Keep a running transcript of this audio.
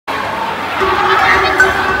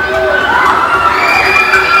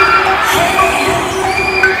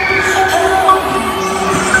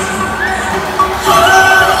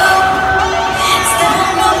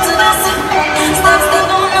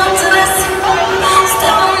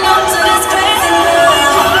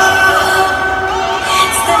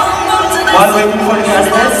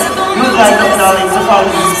candidates, we would like to acknowledge the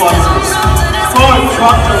following sponsors. Ford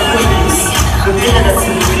Tractor Philippines, located at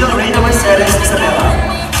Sinippil, Reina Mercedes, Isabela.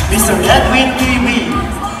 Mr. Edwin TV,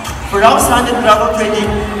 for Outstanding Gravel Trading,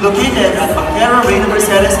 located at Banquero, Reina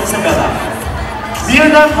Mercedes, Isabela.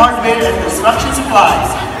 Mirna Hardware and Construction Supplies,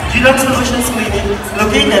 Jhon Solutions Clinic,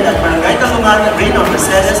 located at Barangay Tallungan, Reina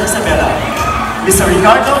Mercedes, Isabela. Mr.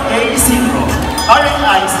 Ricardo A. Isidro,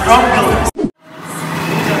 RNI Strong Builders.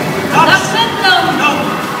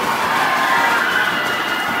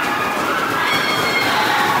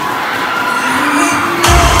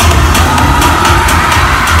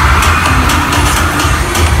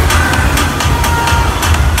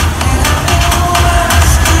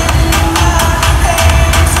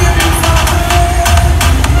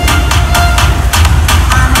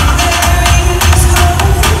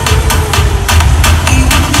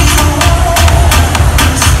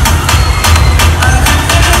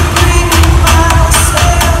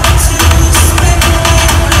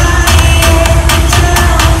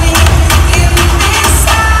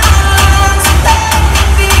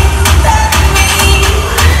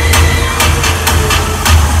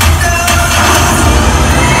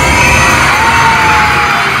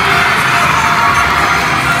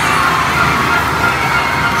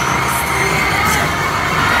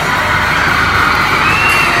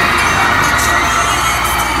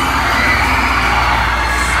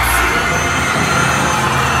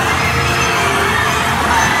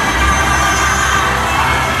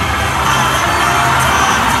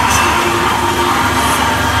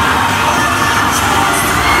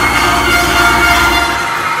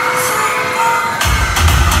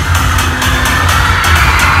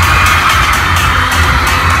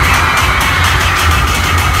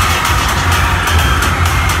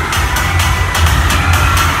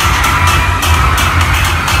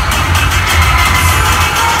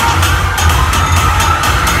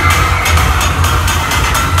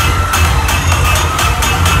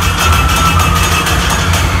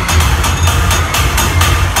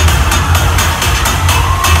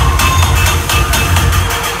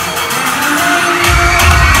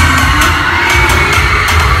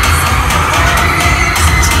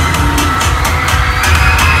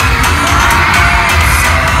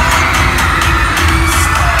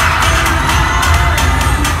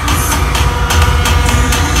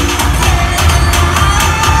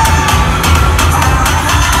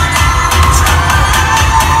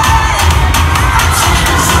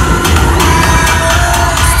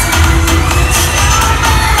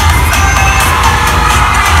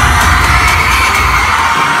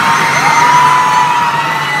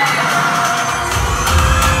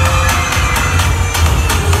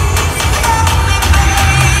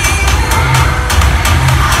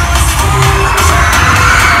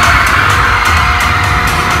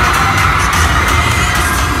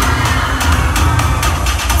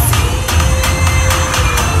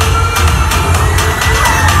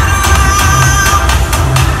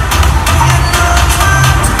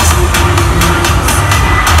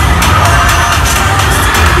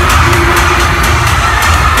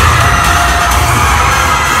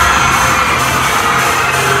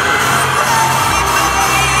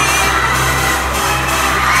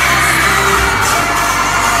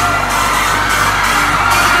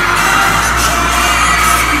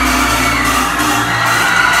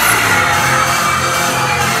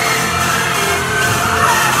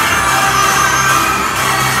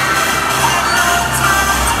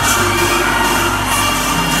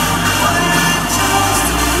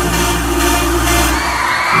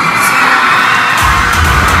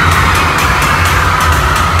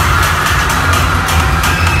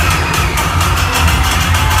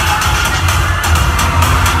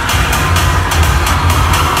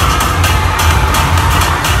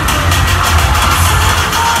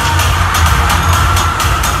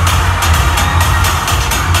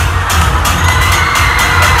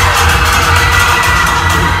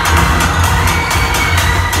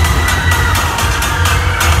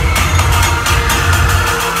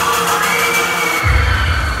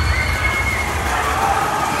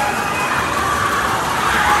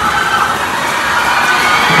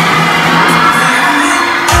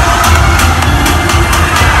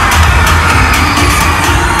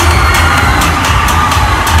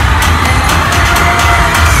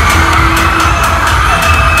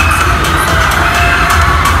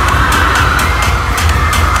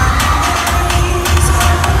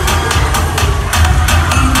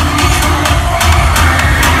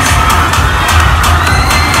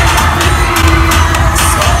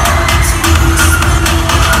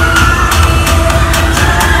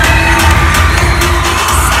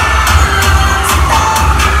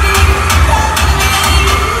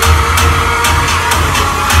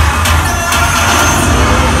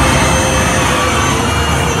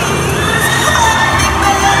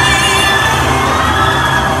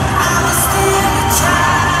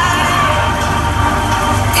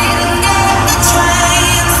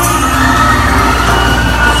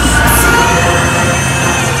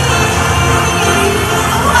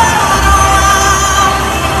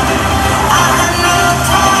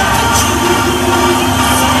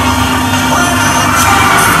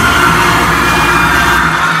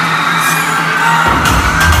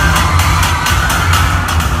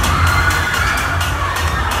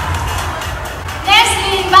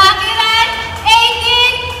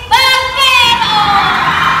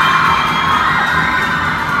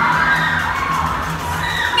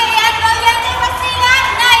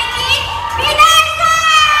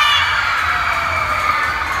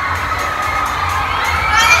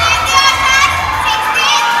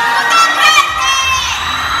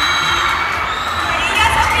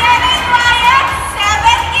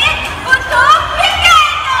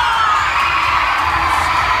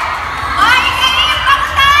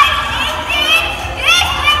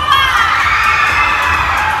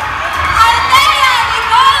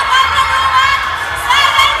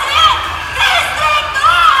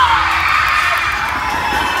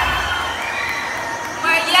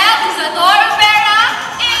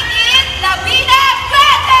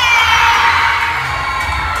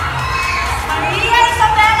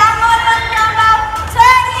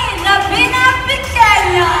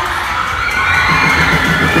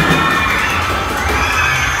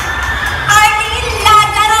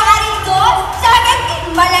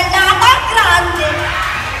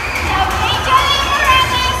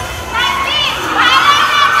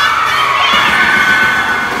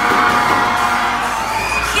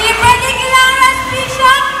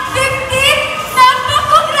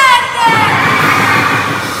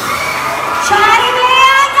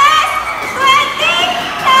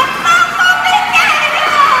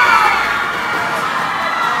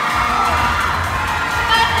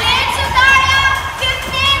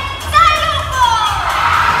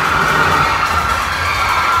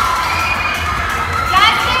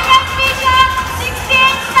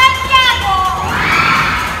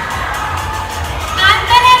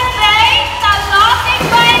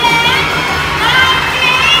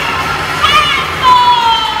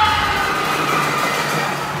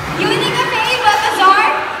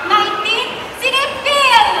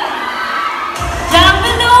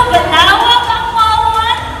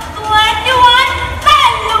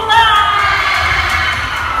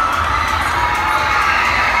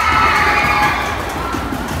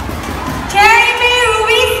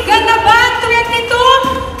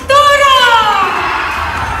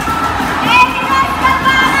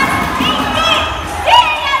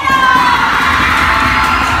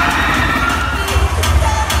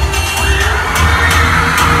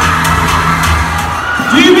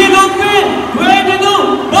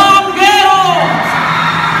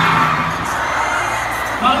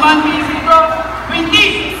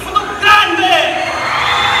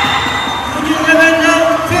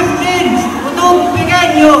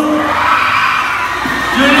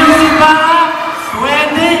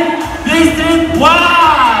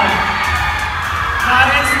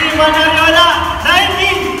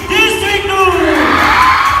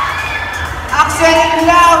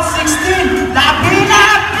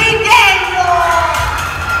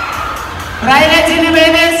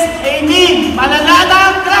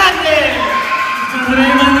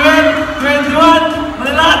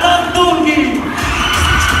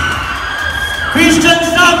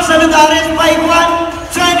 Clarence by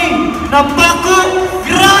Kennie na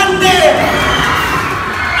Grande.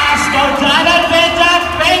 Hasta Janet Benjamin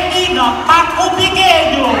Penny na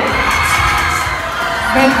Pequeño.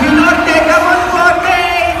 Melvinor Teca Monforte,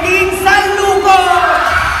 Minsan Lugo.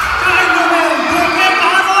 Carmen Duque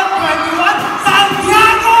Caro, 21,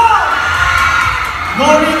 Santiago.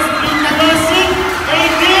 Lawrence Pinagasi,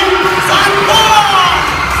 18, Santos.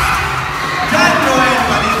 John Roel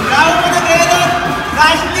Malindrao Managuelod,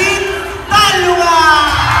 19,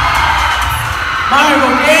 Tallungan. Margo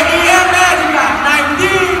Kennie Edica,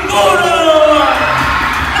 19, Turod.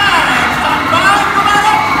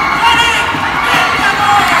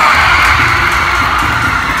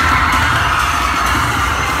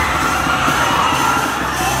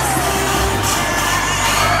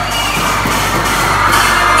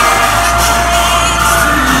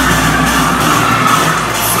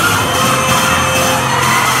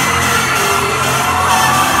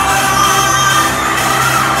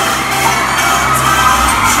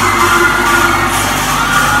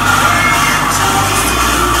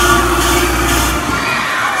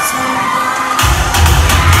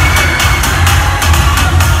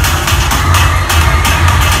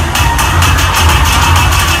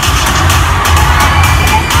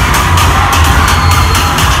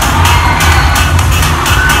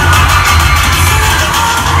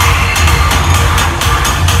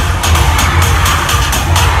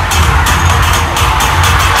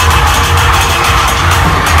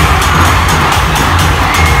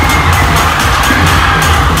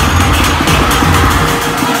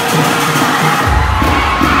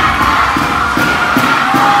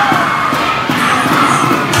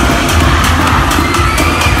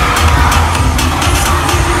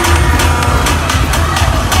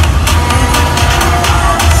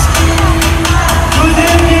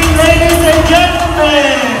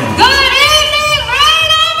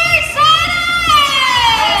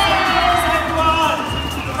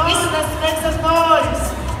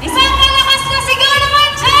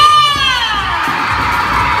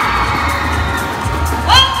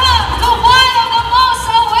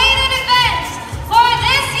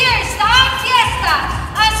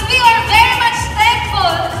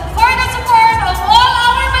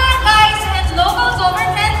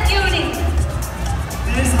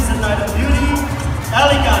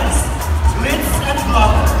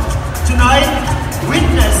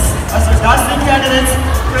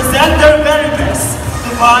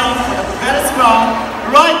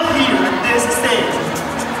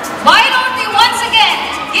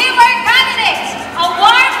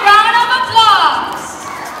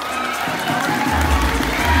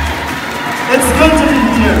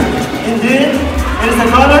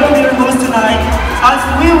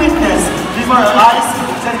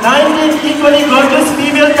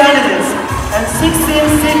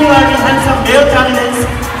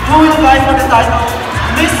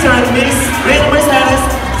 Reina Mercedes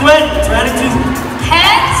 2022.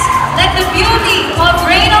 Hence, let the beauty of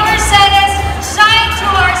Reina Mercedes shine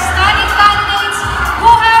through our stunning candidates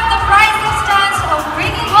who have the priceless chance of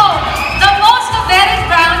bringing home the most coveted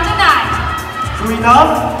crown tonight. True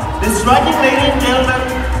enough, this striking lady and gentleman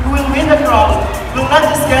who will win the crown will not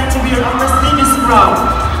just get to wear a prestigious crown,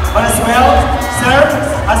 but as well serve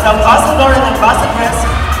as the ambassador and ambassadress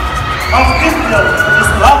of goodwill for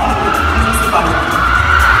this lovely municipality.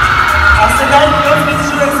 As the night fills with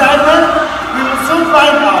sheer excitement, we will soon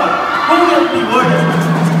find out who will be worthy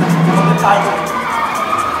of the title.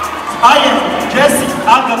 I am Jesse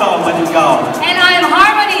Angoluan Managuelod. And I am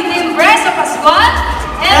Harmony Timbresa Pascual.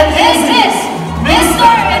 And this is Mr.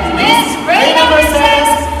 and Miss Reina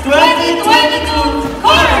Mercedes 2022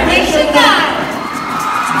 Coronation Night.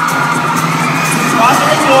 Trust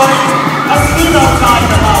and joy as we don't find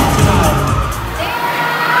the love tonight.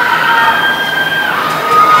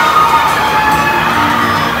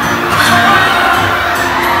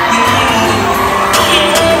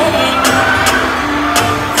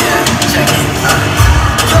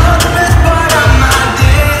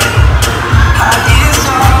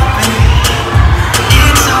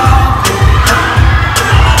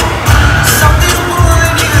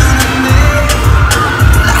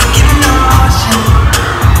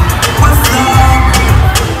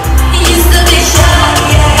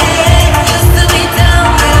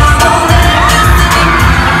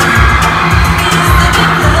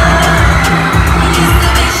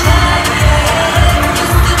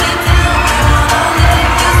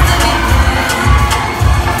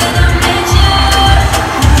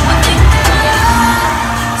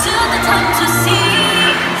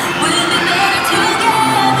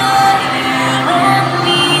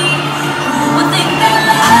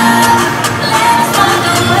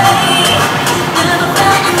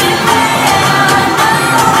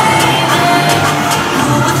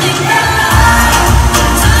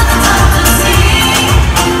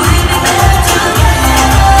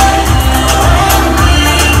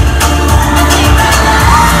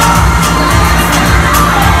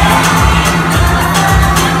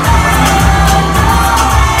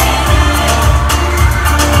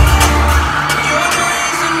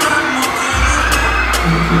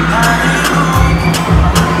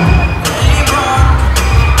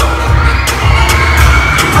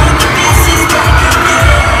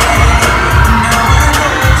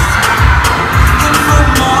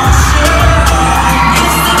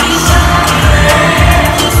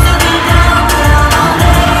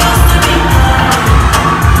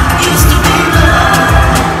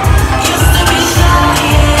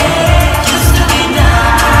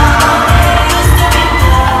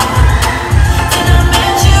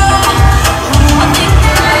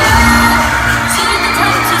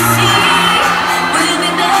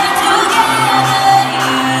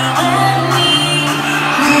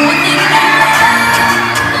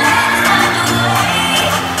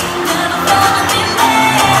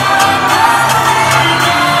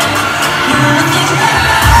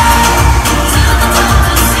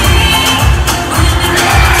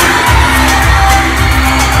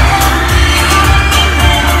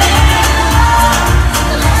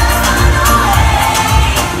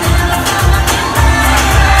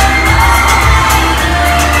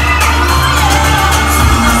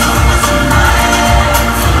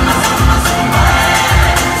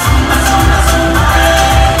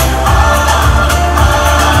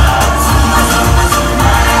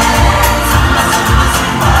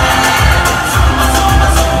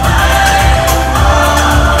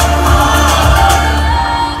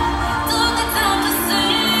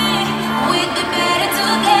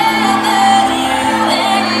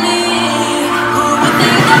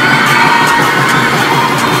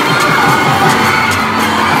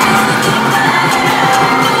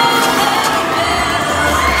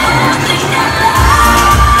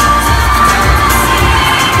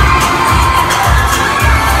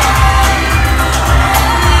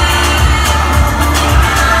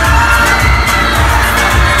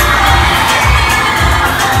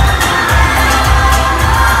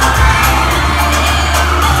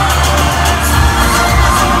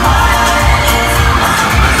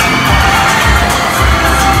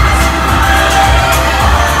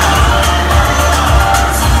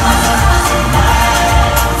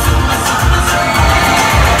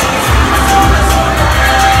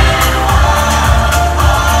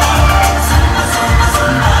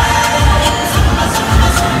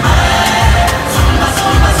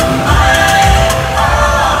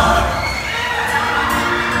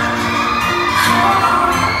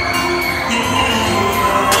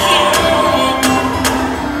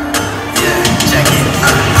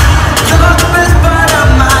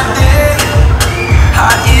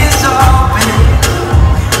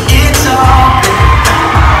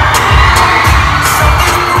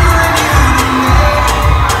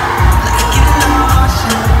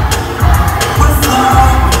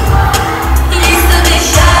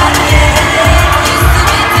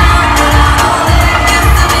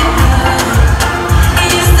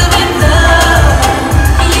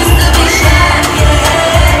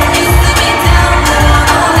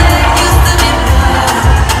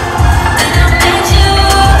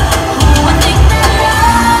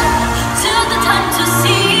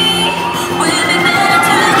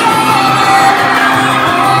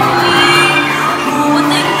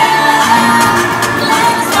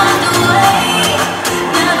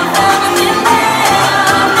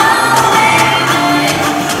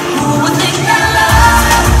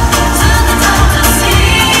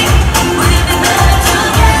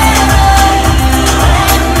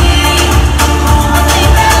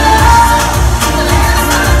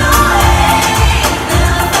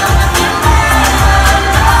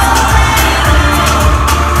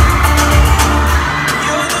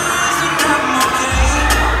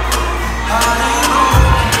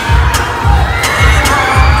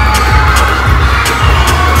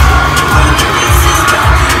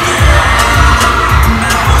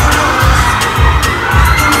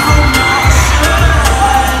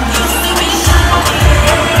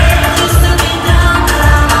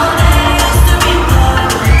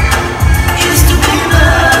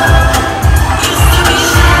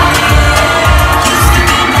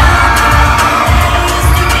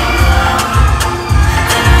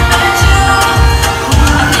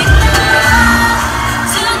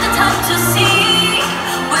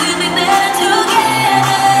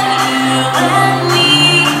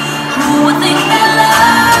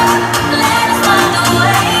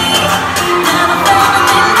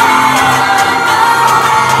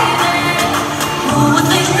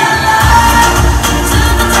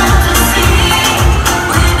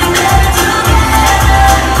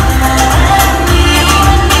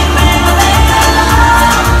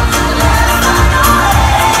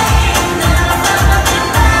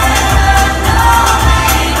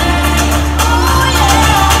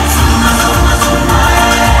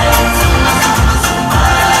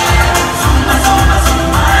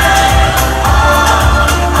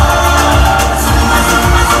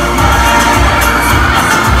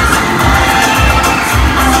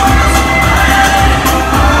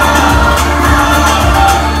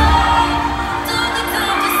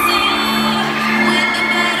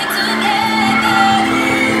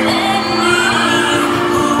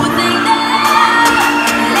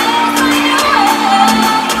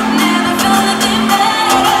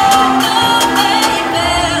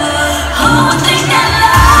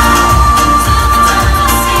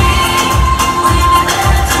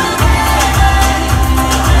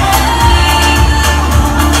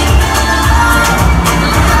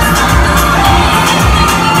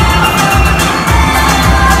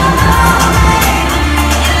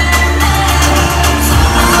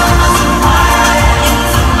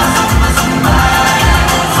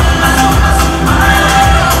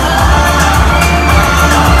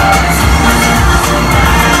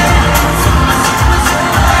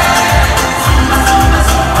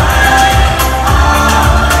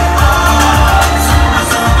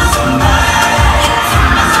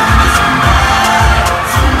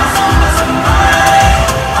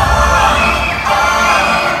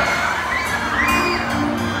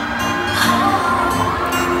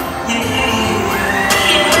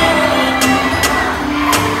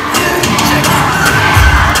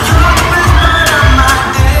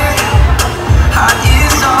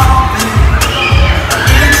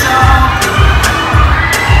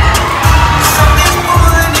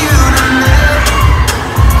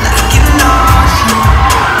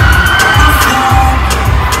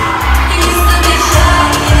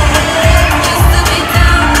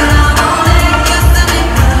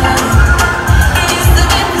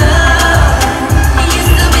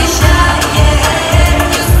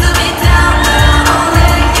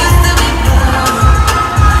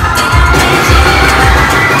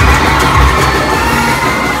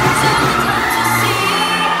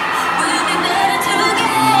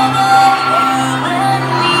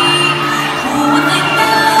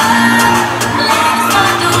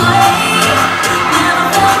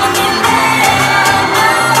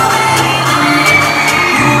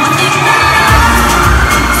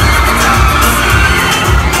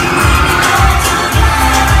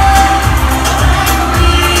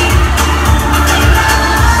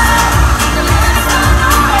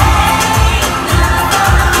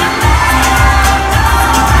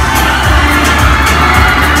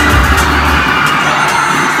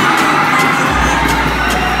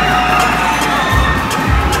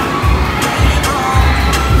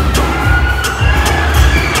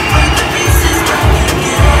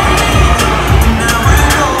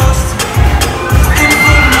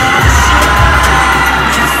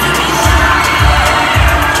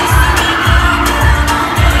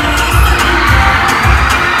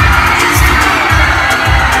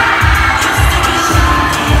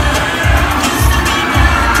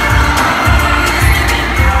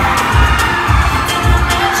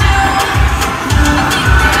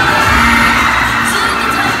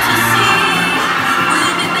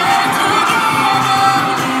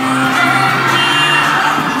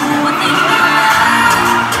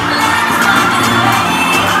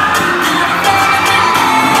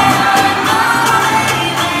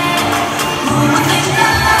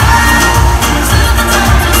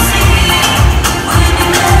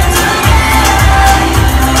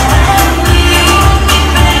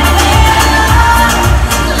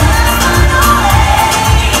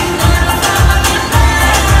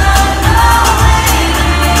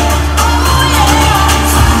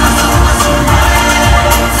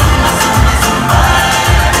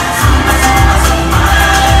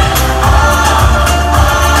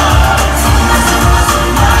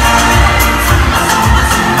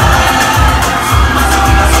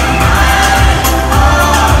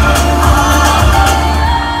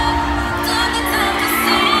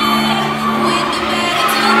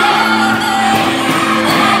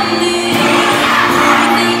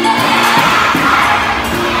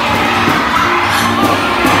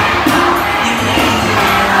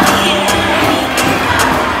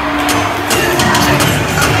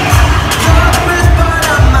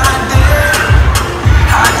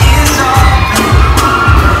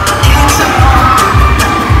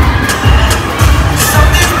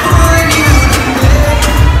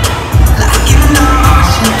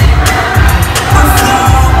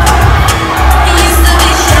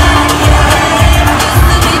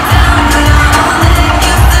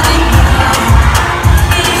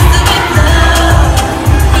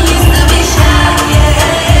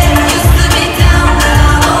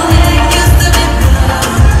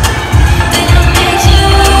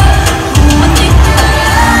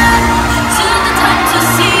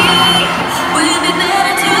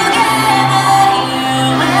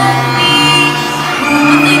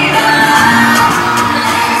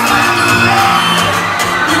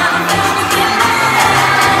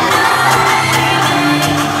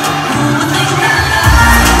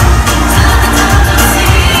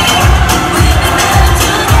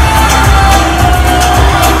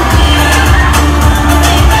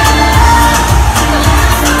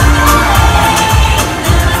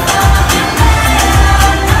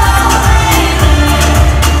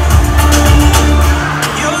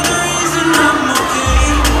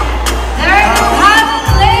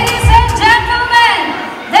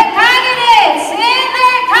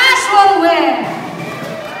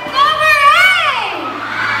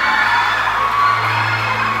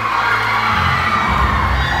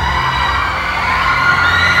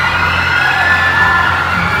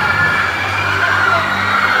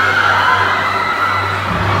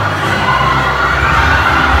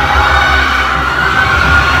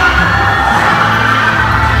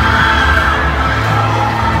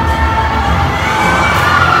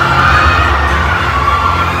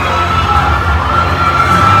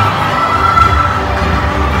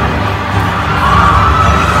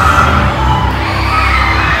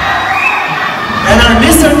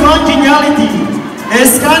 congeniality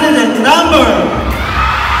is candidate number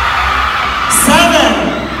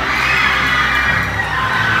 7.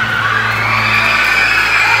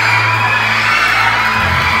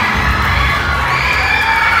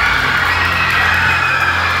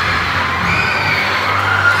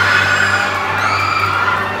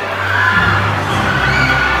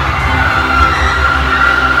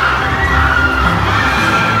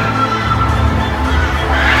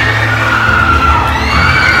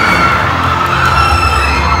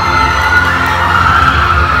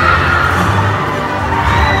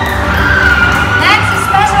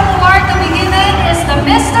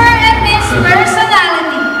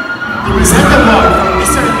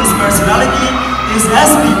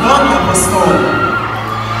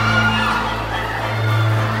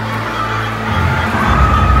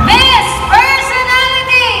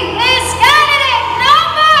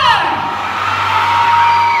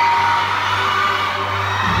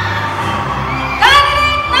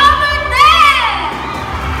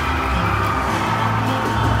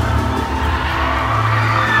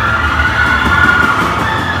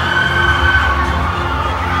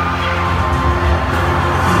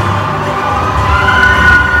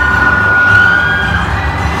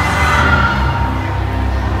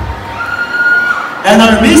 And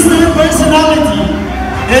our Mr. Personality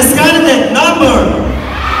is candidate number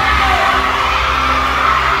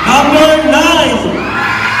 9.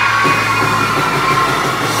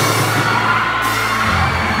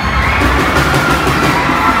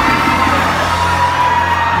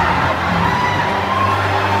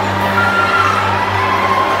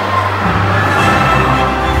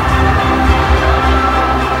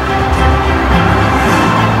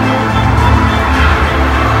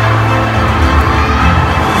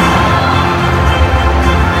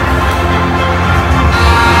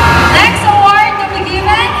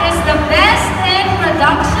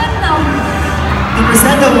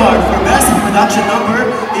 Award for Best in Production Number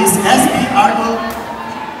is SB Arnold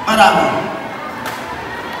Marami.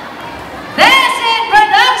 Best in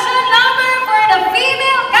Production Number for the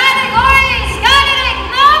female category is candidate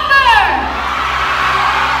number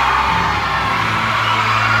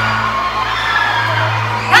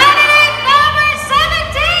 17.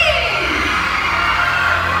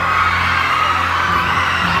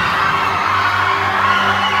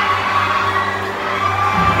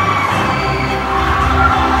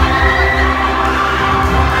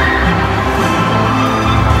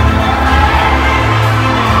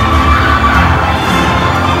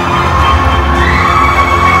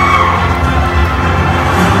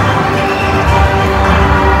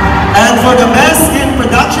 And for the Best in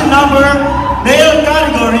Production Number, male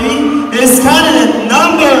category is candidate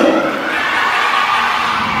number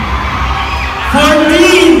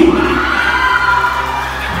 14.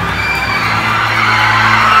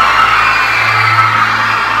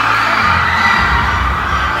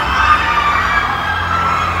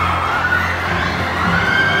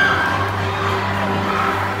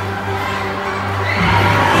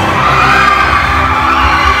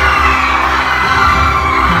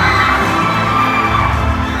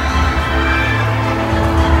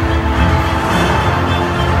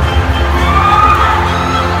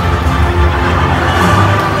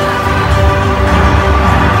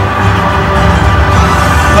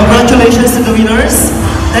 Congratulations to the winners.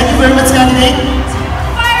 Thank you very much, candidate.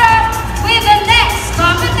 Fire up with the next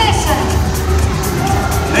competition.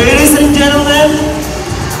 Ladies and gentlemen,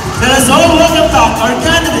 let us all welcome back our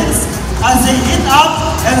candidates as they hit up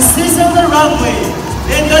and sizzle the runway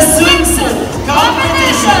in the swimsuit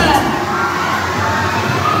competition.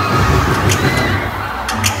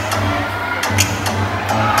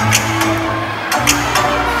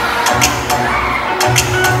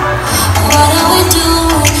 What are we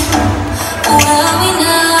doing? Where are we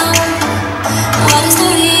now? What is the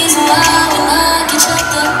reason why we're not get shut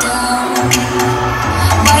down?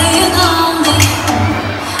 Why are you lonely?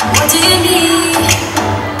 What do you need?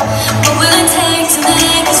 What will it take to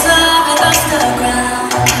make us fly across the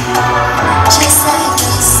ground? Just like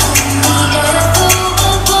us in the air, through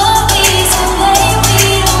the worries away. We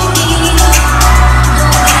don't need us. No,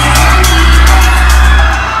 we don't need us.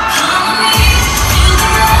 Come on, feel the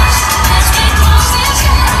rush. Let's get close and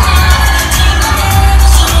shine. Take my hand,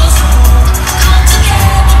 so come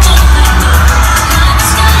together, don't let go. Like the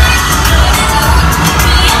sky, light it up.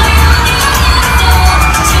 We are young and in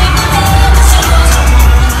love. Take my hand.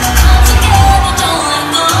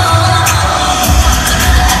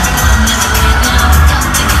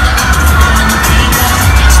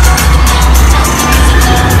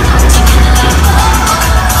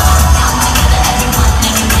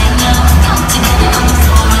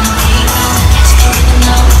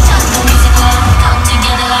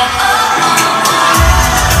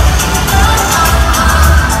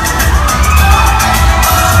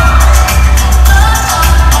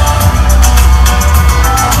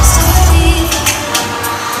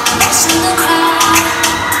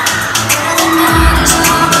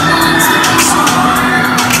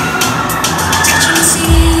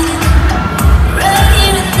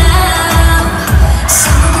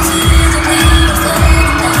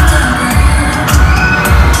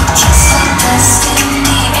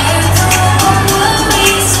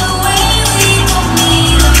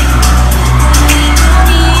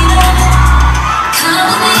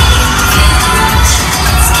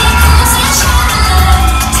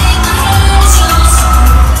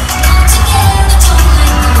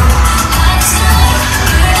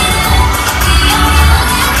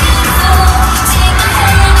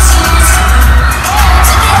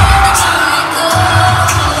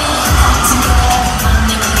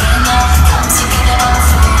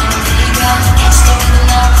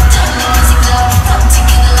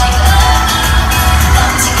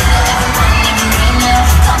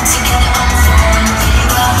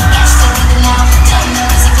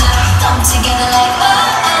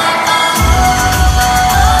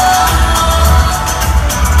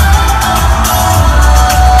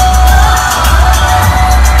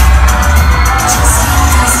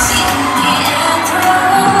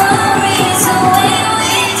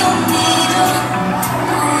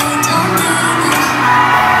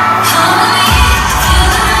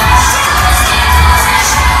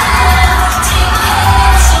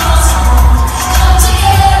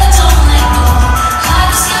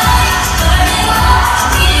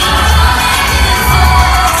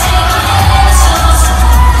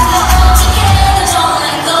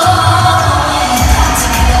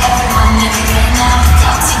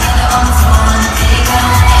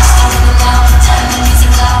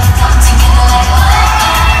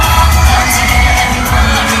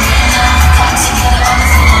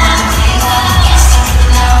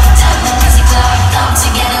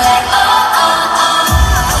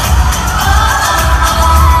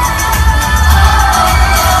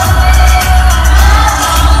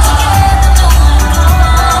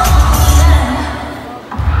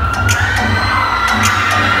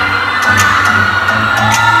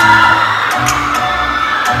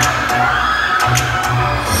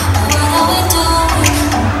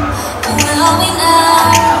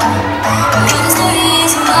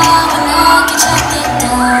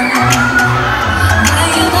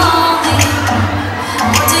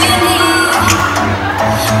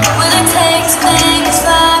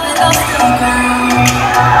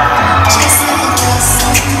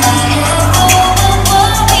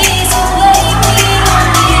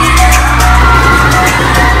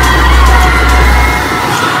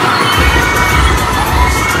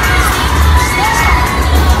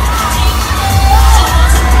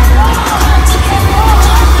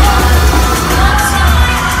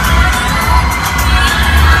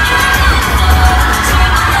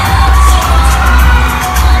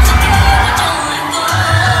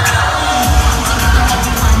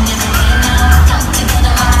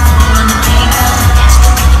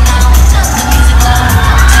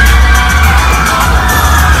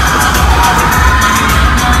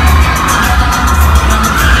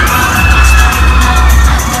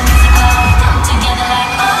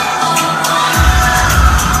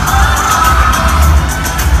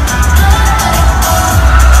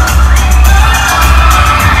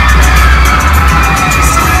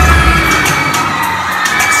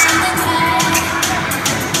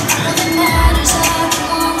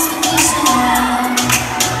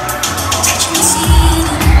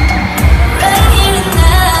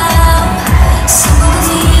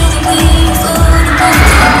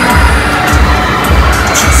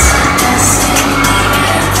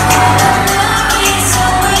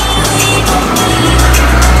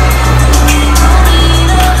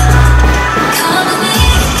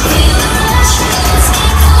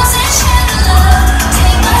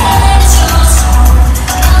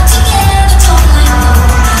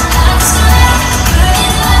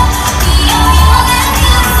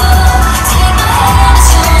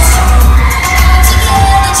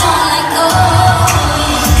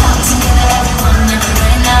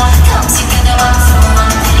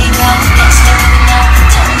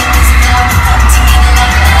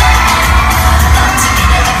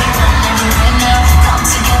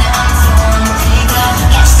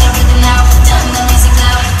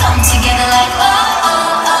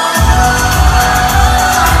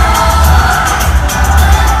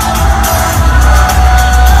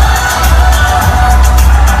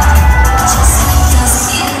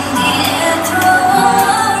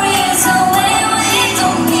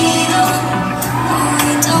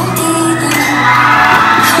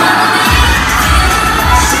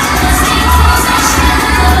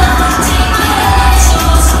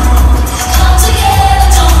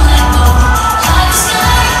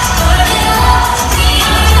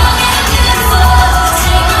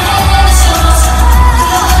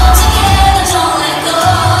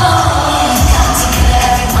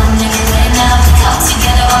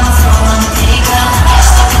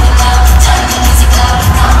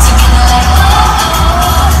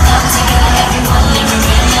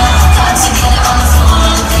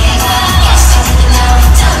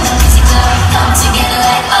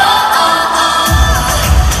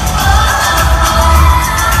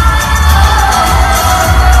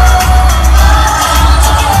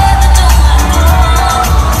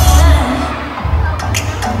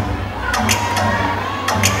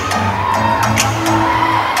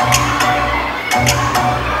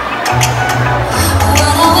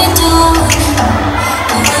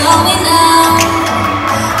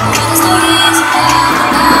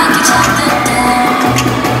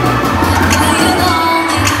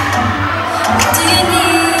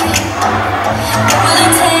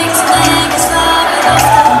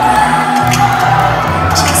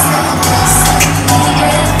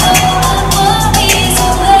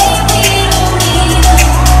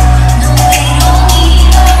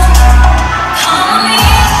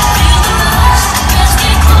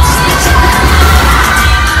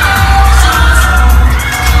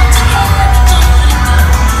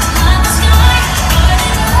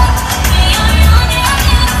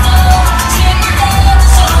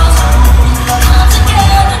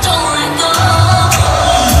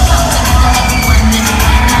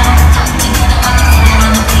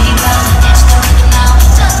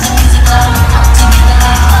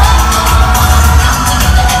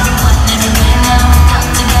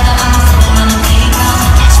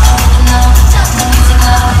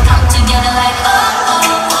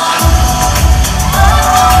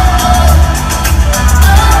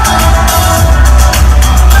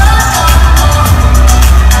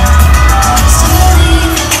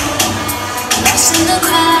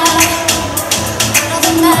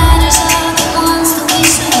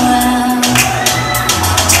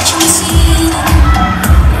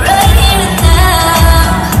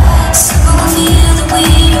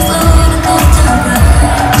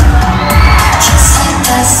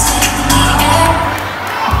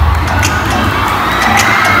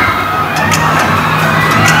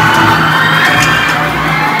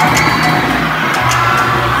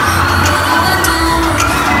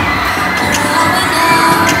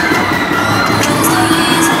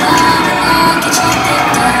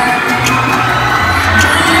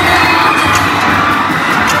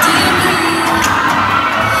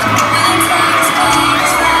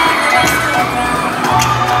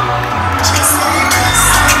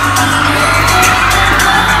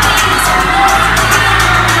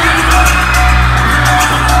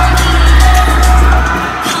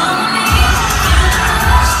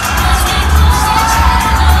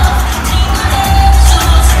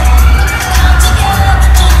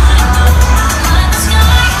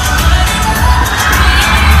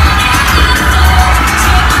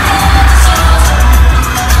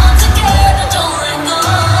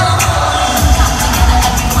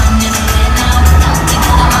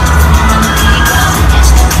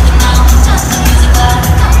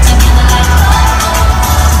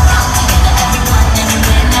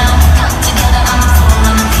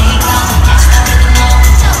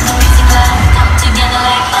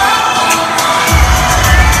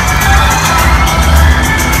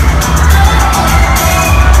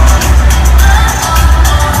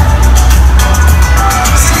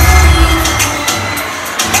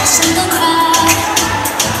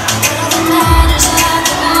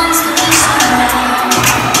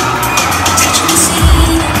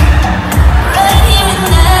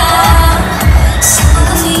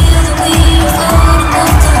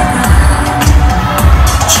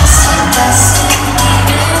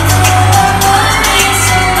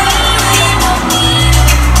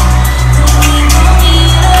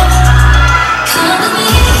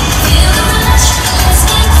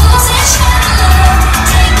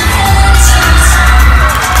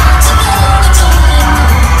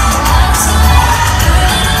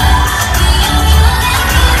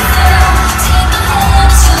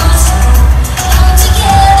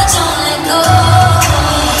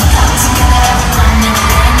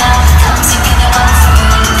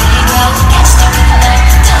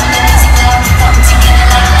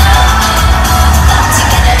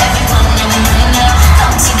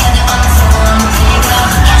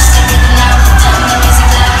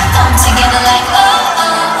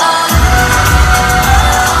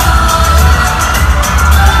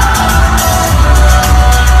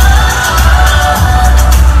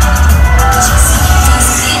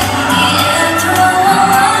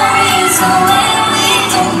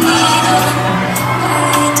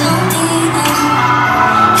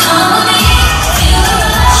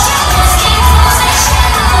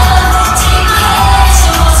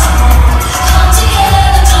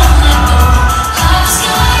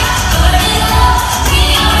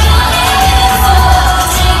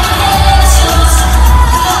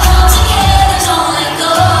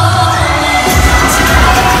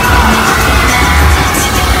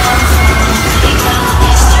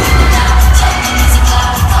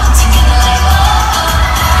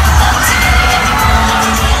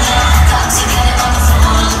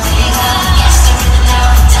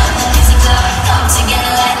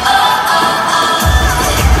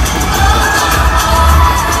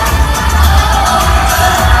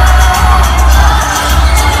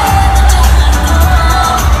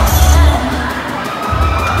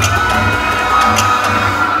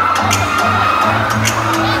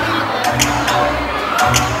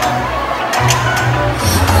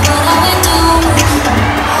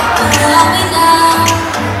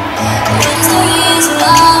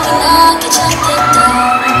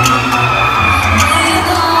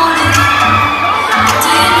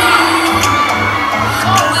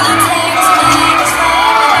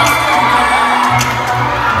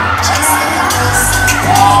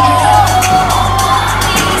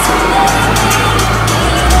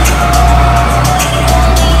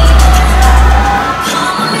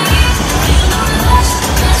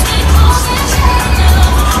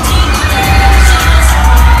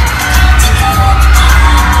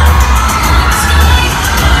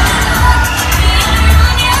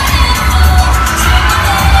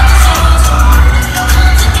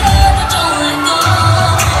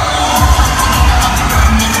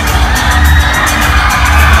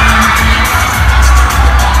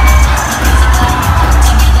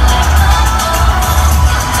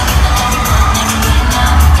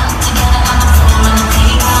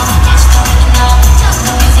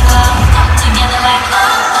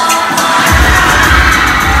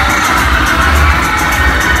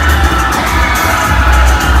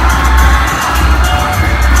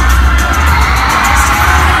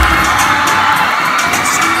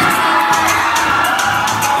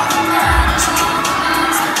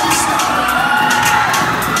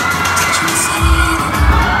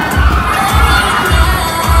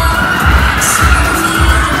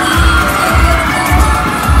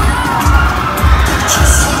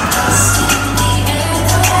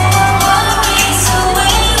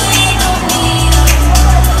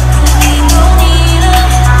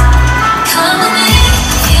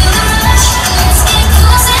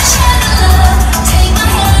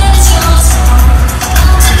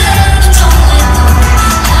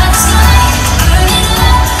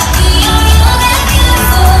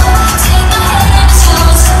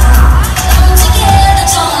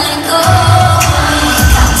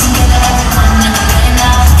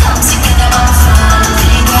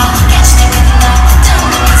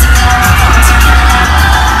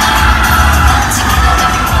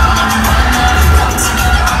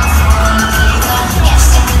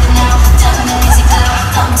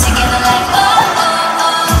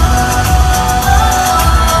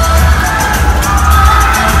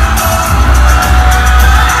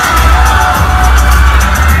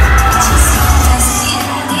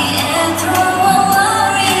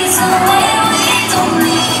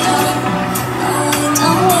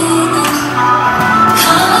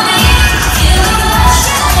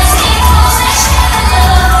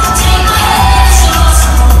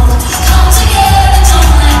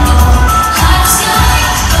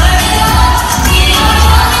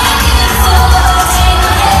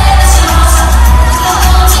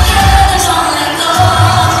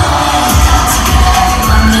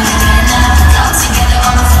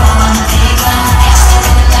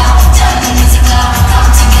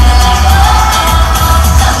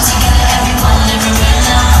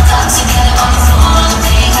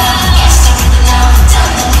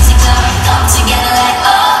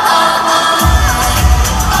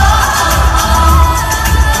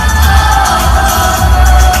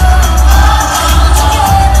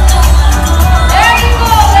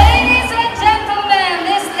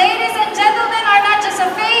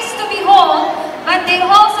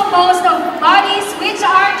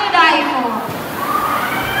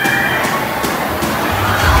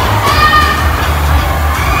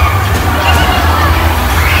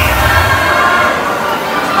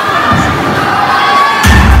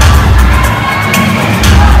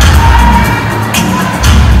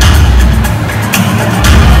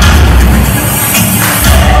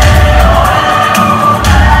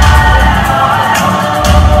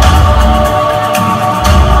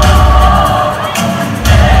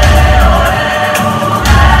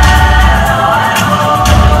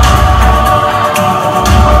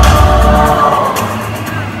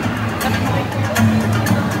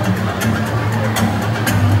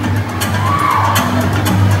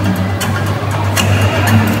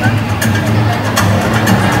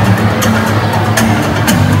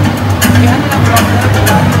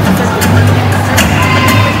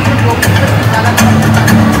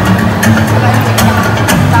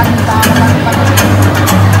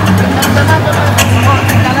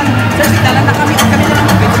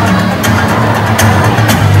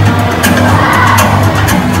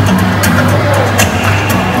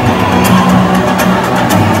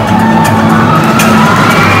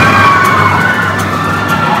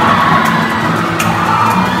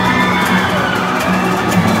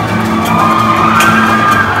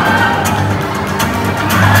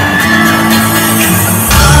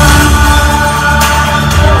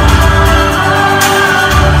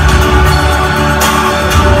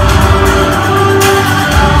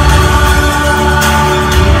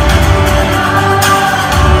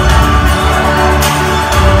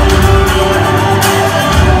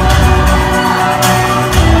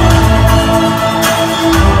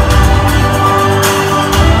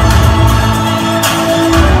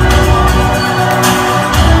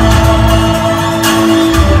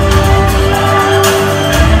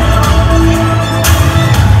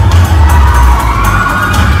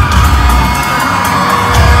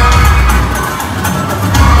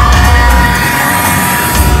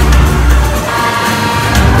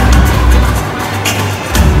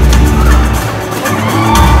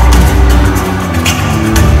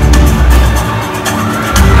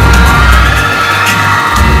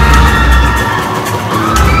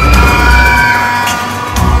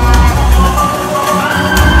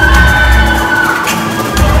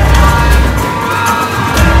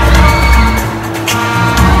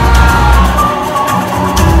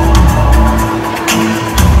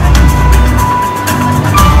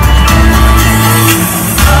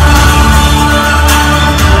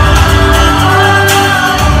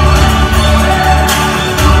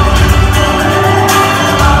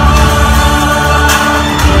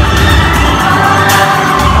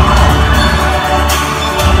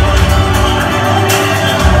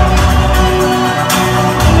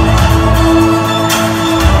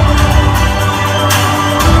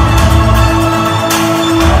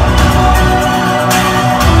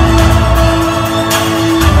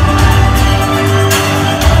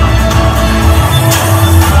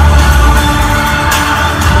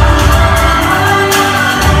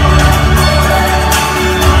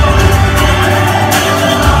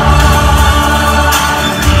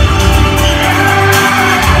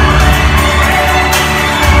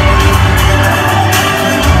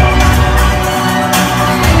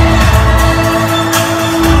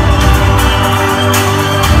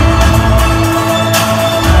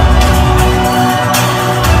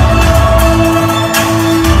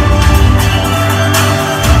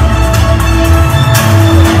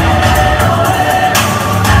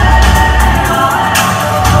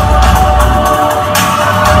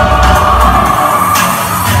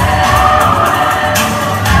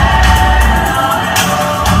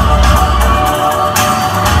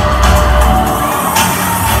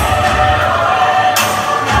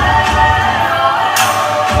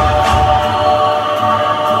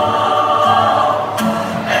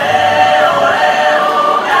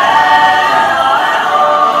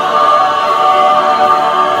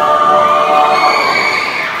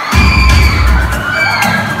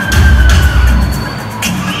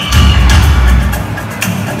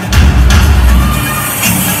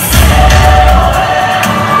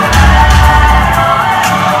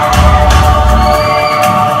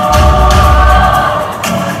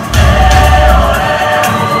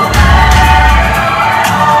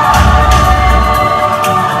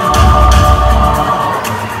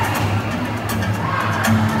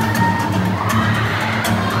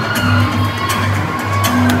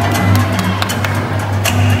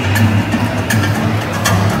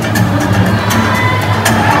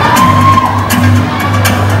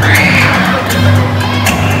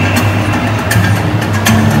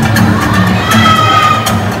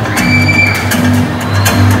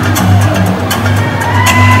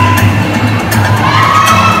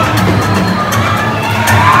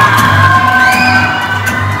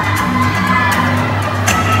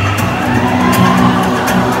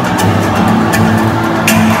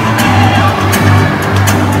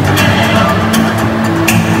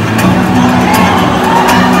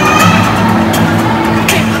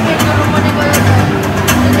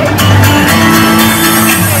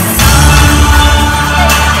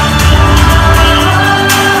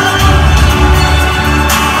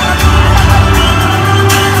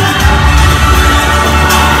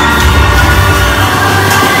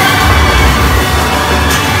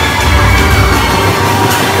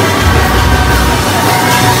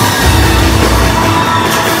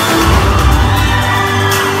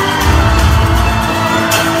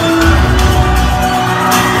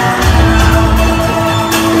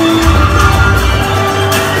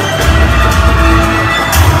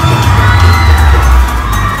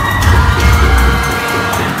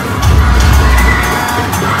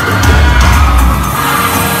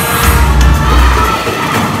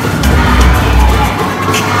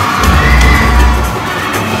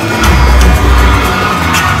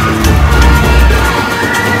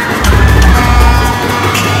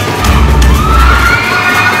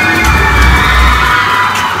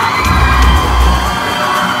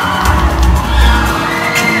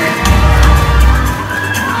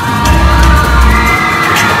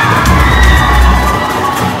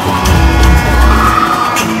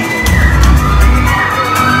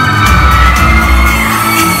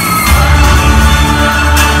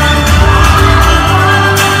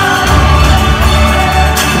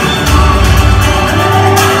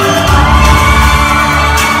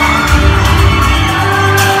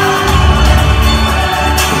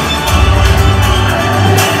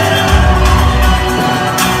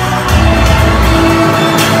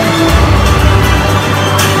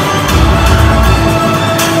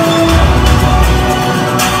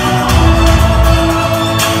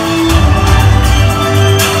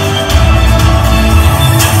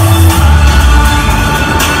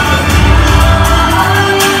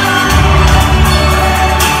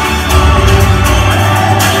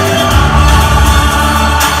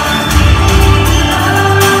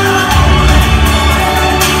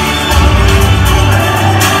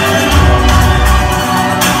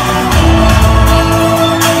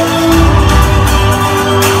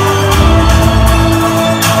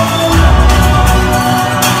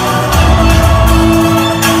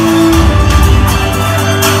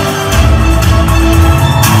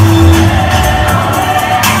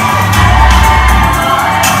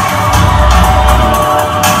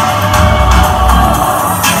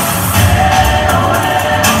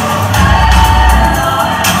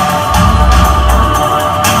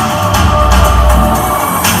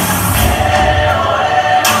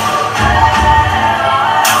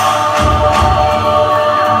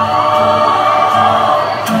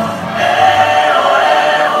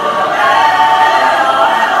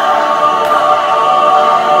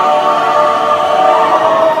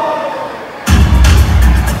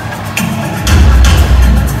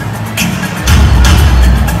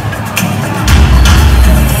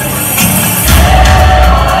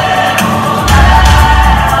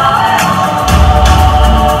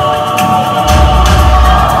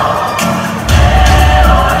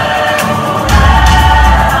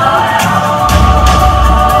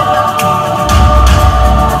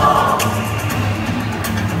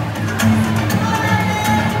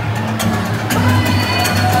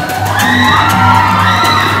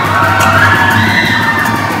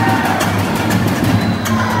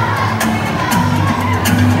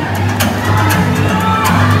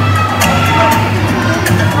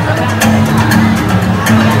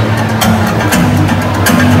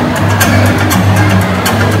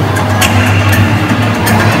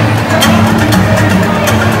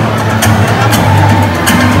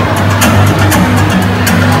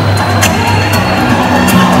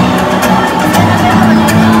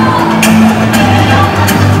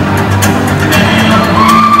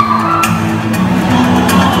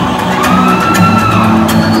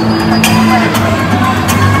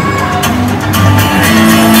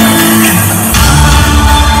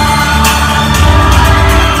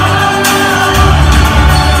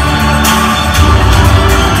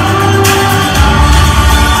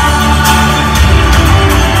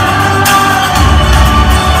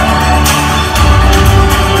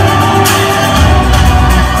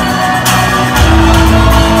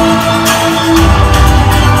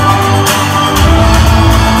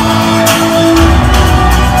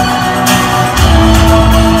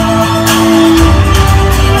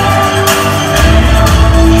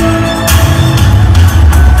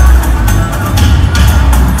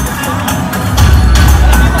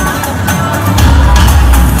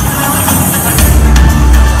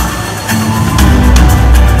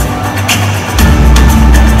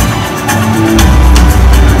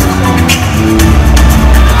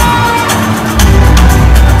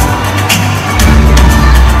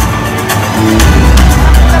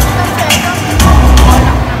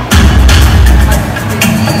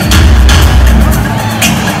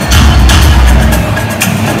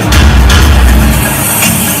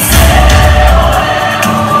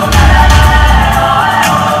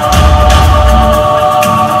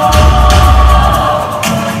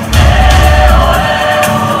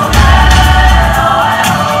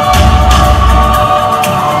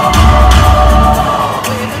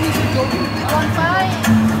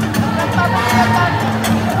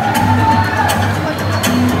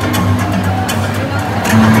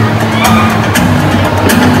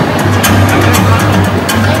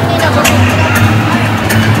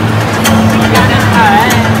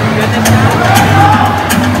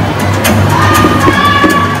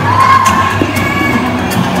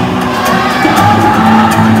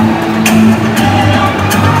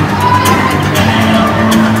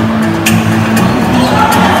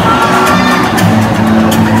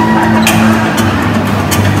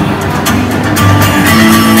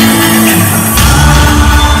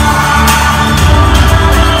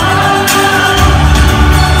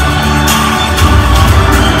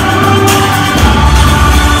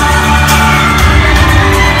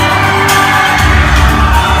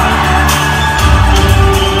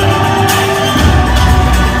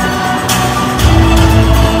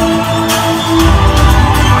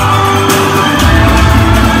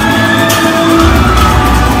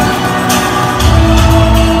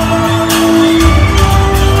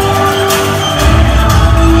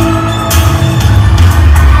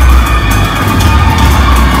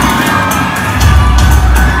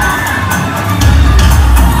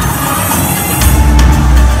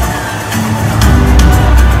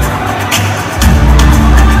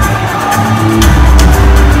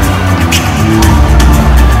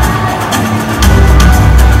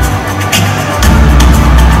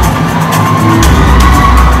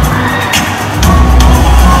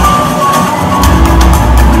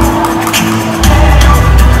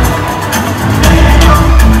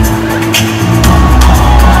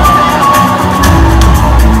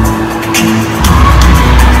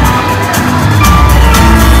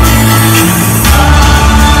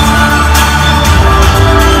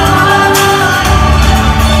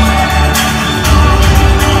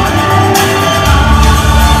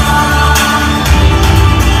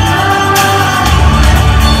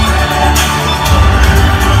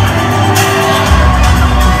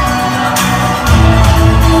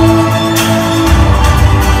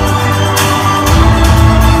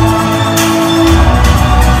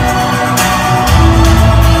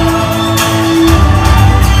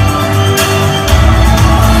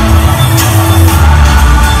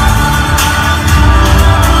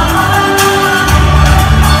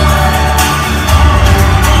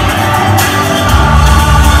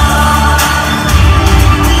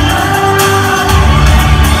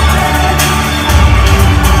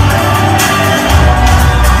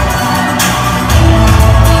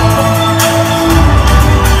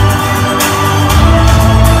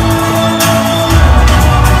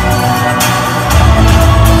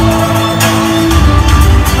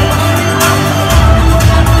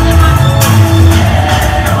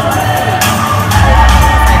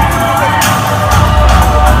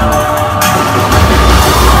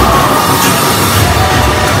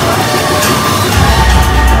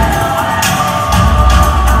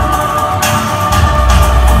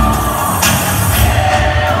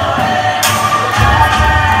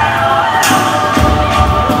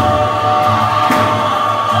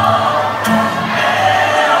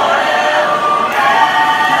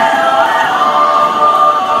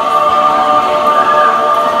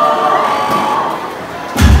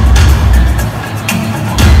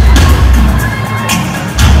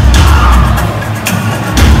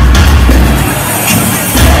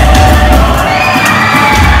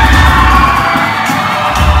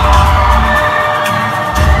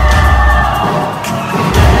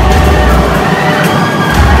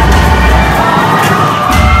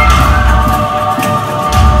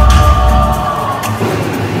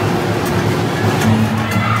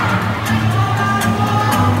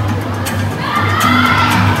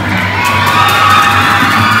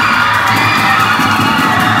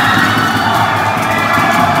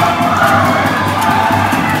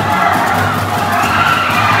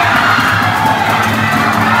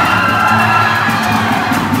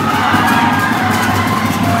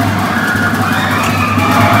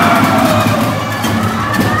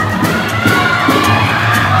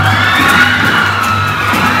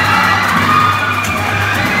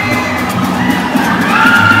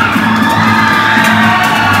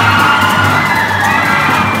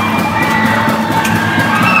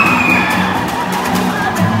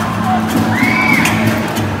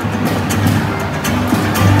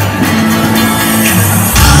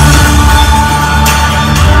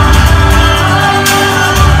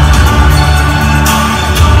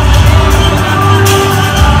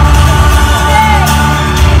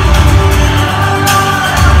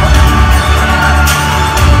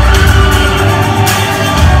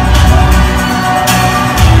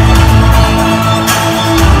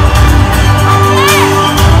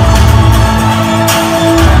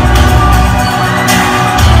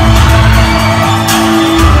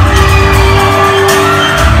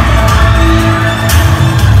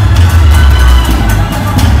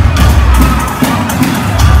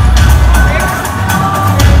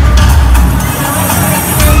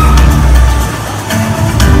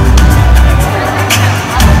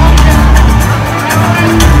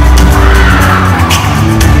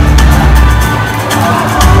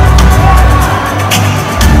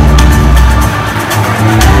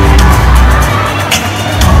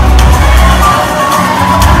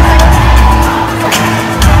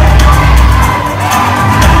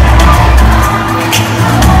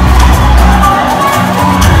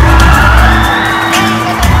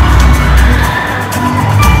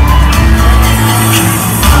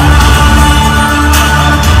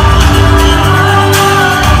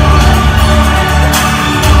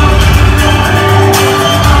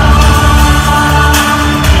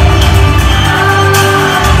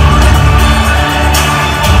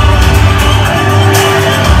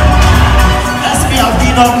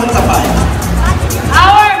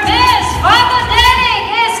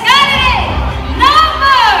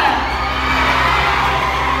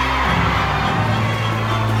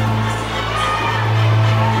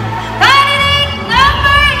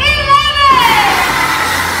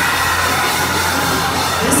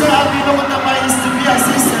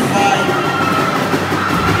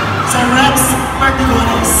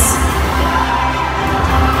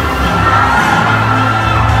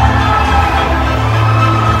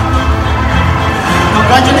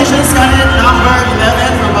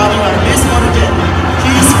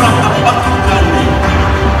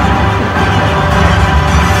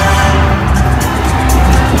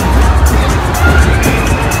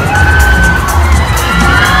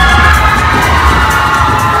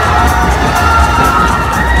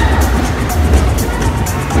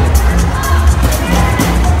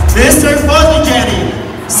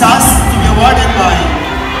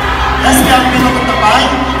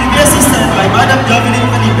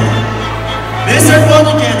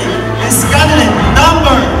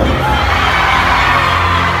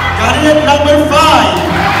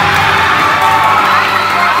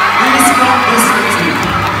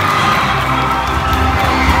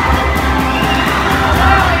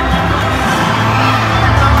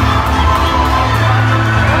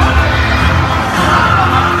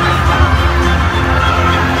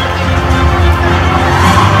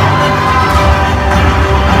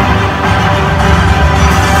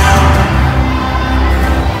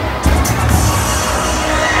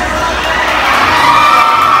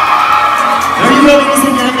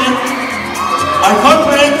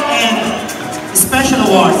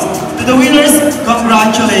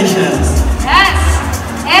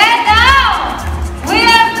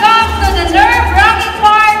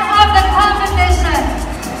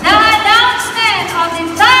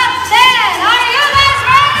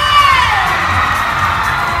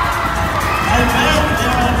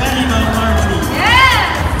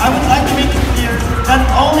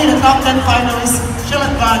 top 10 finalists shall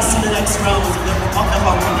advance to the next round of the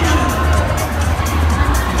competition.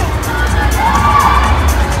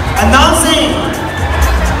 Announcing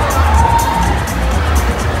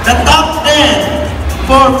the top 10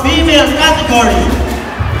 for female category.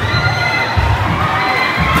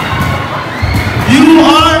 You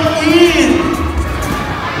are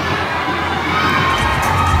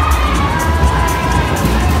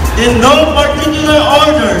in no particular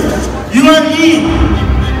order. You are in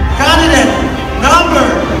candidate number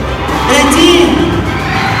 18.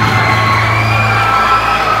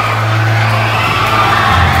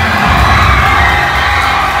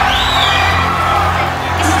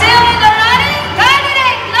 Still in the running,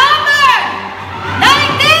 candidate number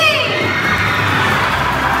 19.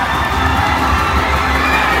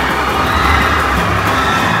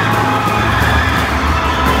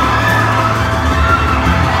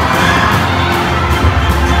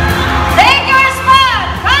 Take your spot,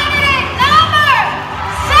 candidate number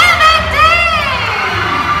 17.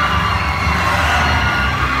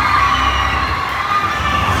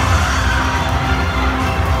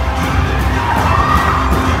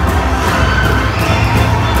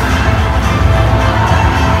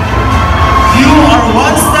 You are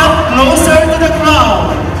one step closer to the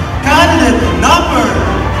crown. Candidate number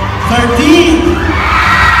 13.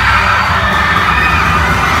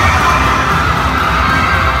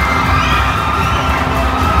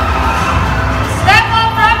 Step up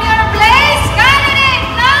from your place, candidate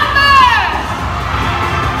number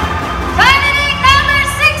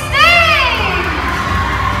 16.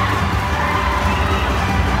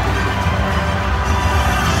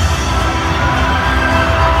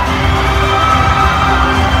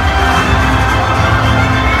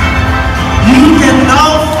 You can now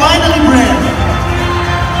finally brand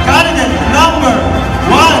candidate number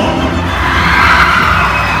 1.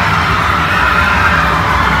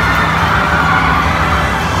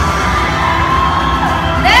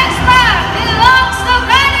 Next spot belongs to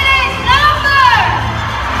candidate number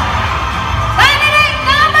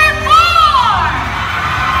 4.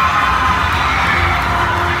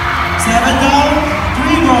 7 down,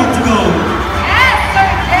 3 more to go. Yes,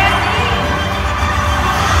 Sir Jesse.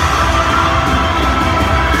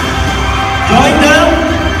 Join them.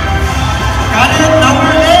 Candidate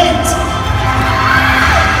number 8.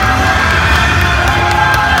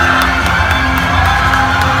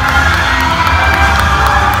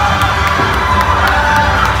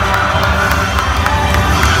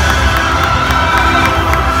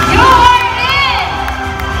 You are in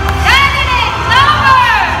candidate number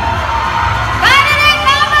 11.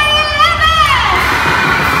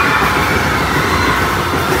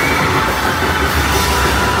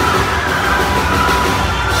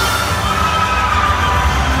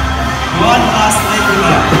 One last leg to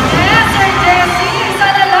go. Yes, Sir Jesse. Isa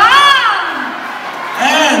na lang.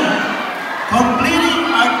 And completing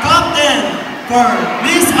our top 10 for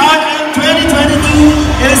Miss RM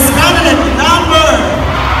 2022 is candidate number.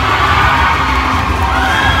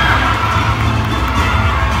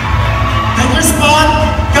 Take your spot,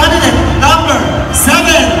 candidate number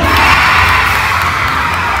 7.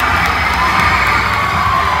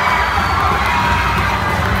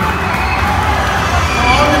 For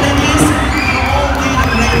all the ladies, you all did a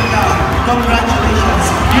great job. Congratulations.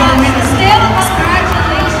 You are winners. Still,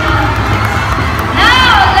 congratulations.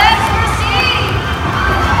 Now, let's proceed.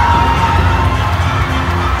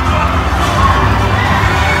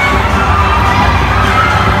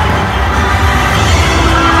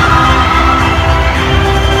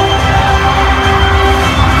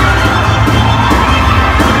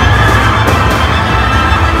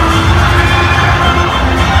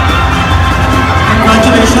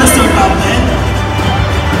 Congratulations to our top 10.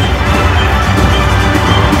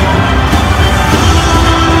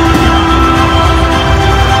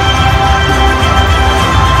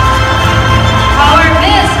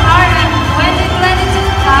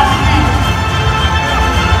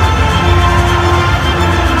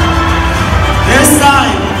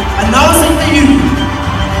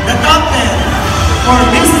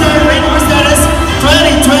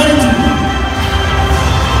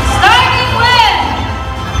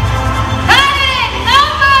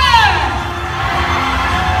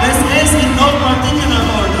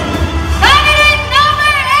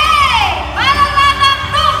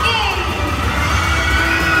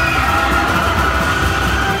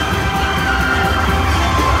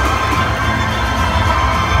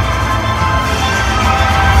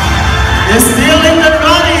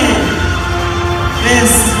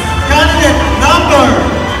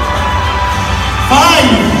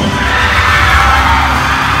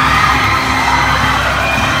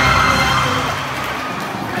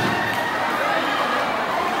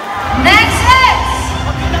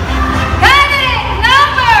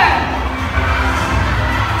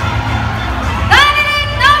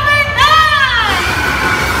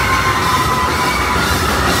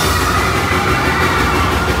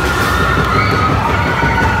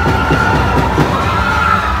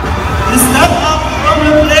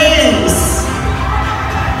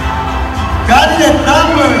 Candidate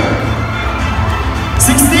number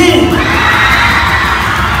 16.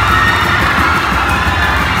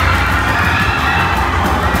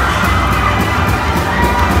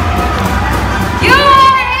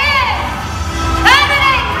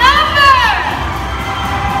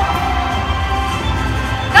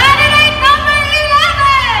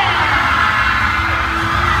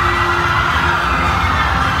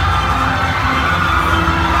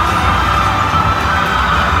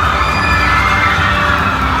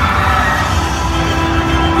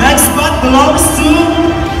 Belongs to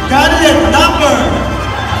candidate number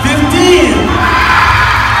 15.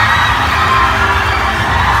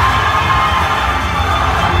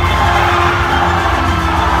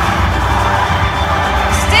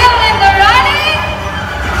 Still in the running,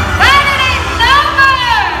 candidate number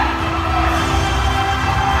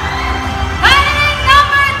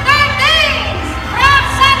 13 from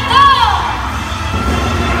Santo.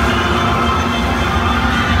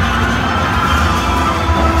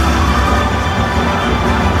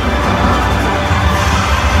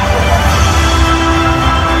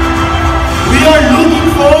 We are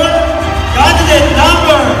looking for candidate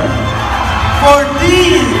number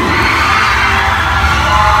 14.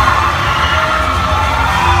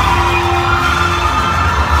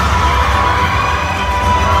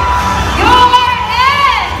 You are in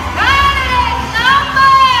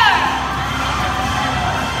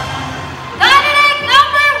candidate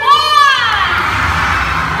number 1.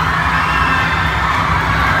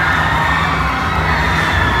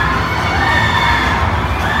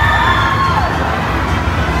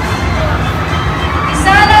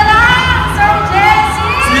 Isa na lang, Sir Jesse.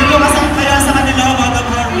 Sino kaya sa kanila, Madam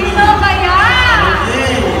Harmony? Sino kaya?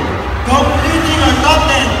 Okay. Completing our top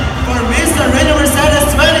 10 for Mr. Reina Mercedes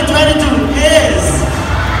 2022 is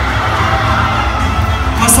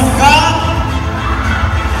pasok ka,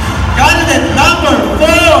 candidate number 4.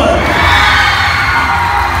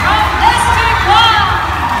 From District 1.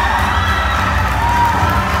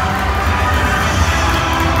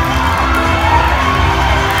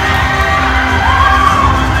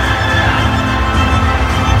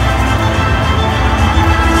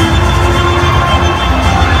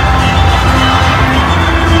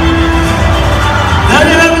 There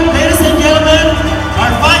you have it, ladies and gentlemen,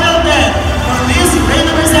 our final 10 for Miss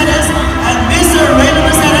Reina Mercedes and Mr. Reina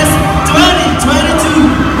Mercedes 2022.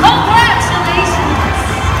 Congratulations.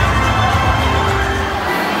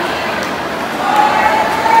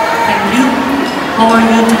 Thank you. How are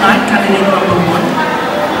you tonight, candidate number 1?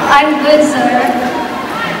 I'm good, sir.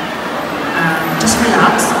 Just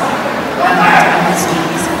relax. I will ask you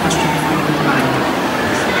this question for you tonight.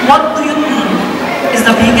 What do you think is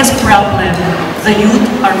the biggest problem the youth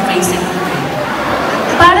are facing today?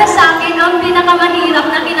 Para sa akin, ang pinakamahirap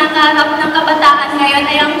na kinakaharap ng kabataan ngayon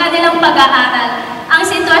ay ang kanilang pag-aaral. Ang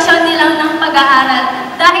sitwasyon nilang ng pag-aaral.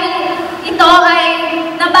 Dahil ito ay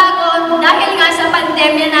nabago dahil nga sa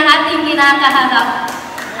pandemya na ating kinakaharap.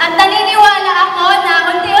 At naniniwala ako na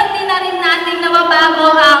unti-unti na rin nating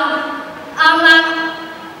nababago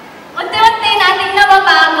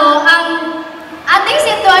ang ating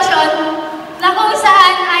sitwasyon na kung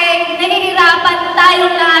saan ay nahihirapan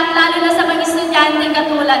tayong lahat, lalo na sa mga estudyante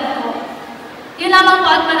katulad ko. Yun lamang po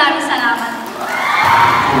at maraming salamat.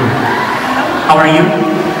 How are you?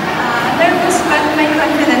 Nervous but may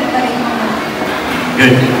confident pa rin.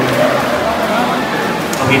 Good.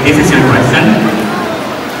 Okay, this is your question.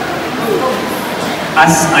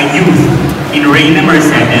 As a youth in Reina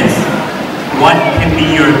Mercedes, what can be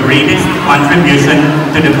your greatest contribution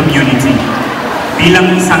to the community?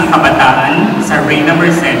 Bilang isang kabataan sa Reina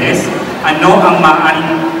Mercedes, ano ang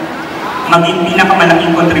maaaring maging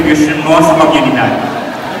pinakamalaking contribution mo sa komunidad?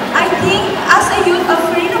 I think as a youth of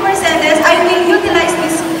Reina Mercedes, I will utilize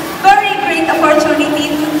this very great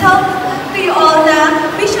opportunity to tell to you all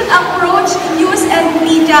that we should approach news and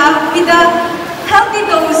media with a healthy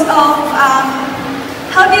dose of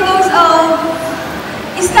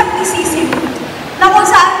skepticism. Na kung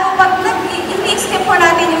saan po pag i-skip po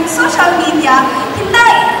natin yung social media,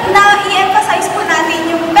 na-i-emphasize po natin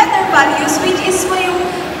yung better values, which is po yung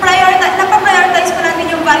napa-prioritize po natin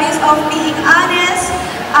yung values of being honest,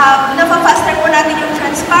 napa-faster po natin yung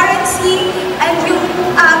transparency, and yung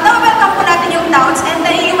na-welcome po natin yung doubts, and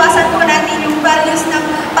naiiwasan po natin yung values ng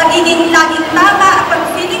pagiging laging tama,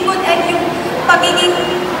 pag-feeling good, and yung pagiging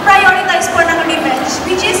prioritize po ng revenge,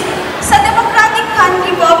 which is sa democratic country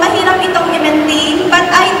po, mahirap itong i-maintain, but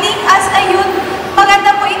I think as a youth,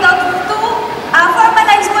 maganda po ito to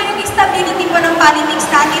formalize po yung stability po ng politics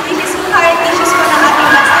natin, which is yung current issues po ng ating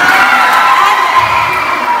bansa.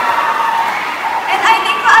 And I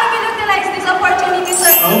think I will utilize this opportunity to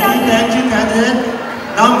Okay, thank you,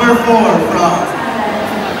 Number 4 from...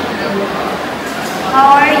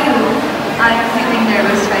 How are you? I am feeling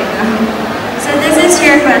nervous right now. So this is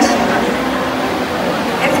your question.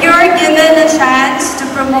 If you're given a chance to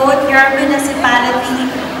promote your municipality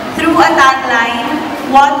through a tagline,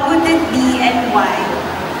 what would it be and why?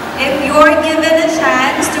 If you're given a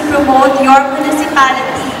chance to promote your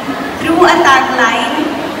municipality through a tagline,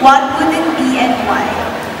 what would it be and why?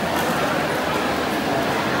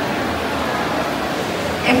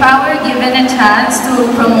 If I were given a chance to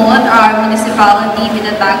promote our municipality with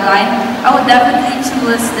a tagline, I would definitely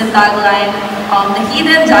choose the tagline, the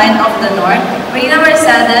hidden giant of the north. Reina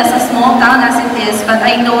Mercedes, a small town as it is, but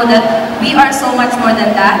I know that we are so much more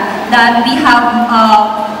than that we have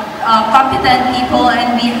competent people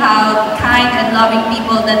and we have kind and loving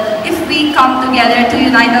people that if we come together to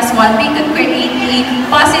unite as one, we could create a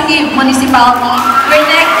positive municipality where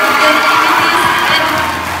negativities and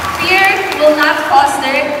fear will not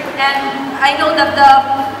foster. And I know that the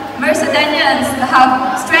Mercedenians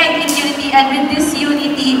have strength in unity, and with this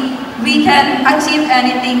unity, we can achieve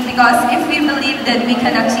anything because if we believe that we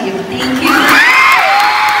can achieve. Thank you.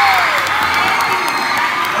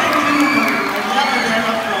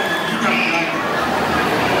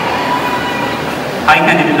 Hi,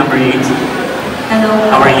 candidate number 8. Hello.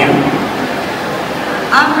 How are you?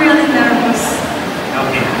 I'm really nervous.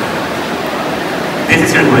 Okay. This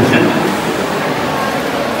is your question.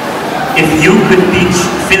 If you could teach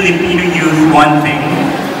Filipino youth one thing,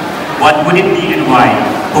 what would it be and why?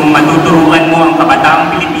 Kung matuturuan mo ang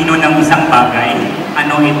kabataang Pilipino ng isang bagay,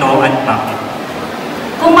 ano ito at bakit?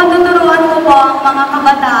 Kung matuturuan ko po ang mga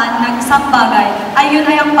kabataan ng isang bagay, ayun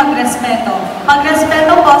ay ang pagrespeto.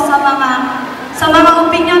 Pagrespeto po sa mga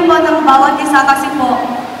opinion po ng bawat isa kasi po,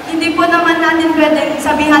 hindi po naman natin pwede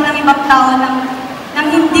sabihan ng ibang tao ng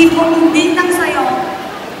hindi nang sayo.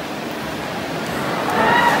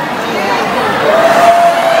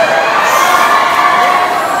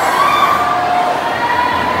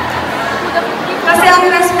 Kasi ang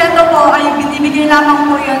respeto po ay binibigay lamang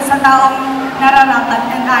po yun sa taong nararapat,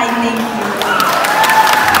 and I thank you.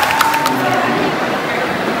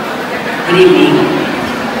 Good evening.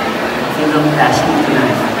 I feel passion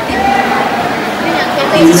tonight.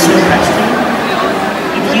 This is your question.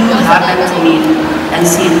 If you happen to meet and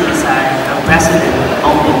see Baltazar, our President,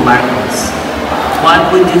 Bongbong Marcos,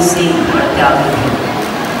 what would you say or tell to him?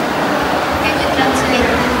 Can you translate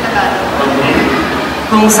it in Tagalog? Okay.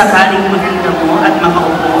 Kung sakaling makita mo at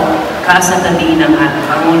makaupo ka sa tabi ng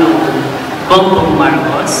Pangulong Bongbong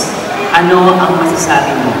Marcos, ano ang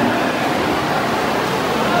masasabi mo?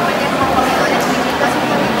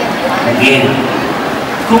 Again,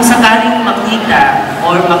 kung sakaling makita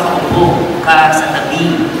or makaupo ka sa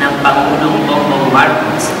tabi ng Pangulong Bongbong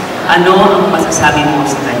Marcos, ano ang masasabi mo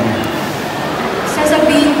sa kanya?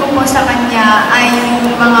 Sasabihin ko po sa kanya ay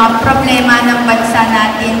yung mga problema ng bansa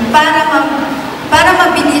natin para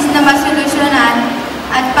mabilis na masolusyonan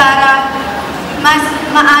at para mas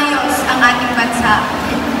maayos ang ating bansa.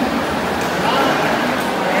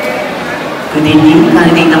 Good evening,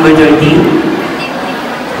 candidate number 13.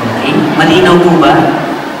 Okay. Malinaw po ba?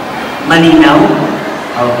 Malinaw?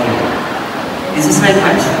 Okay. This is my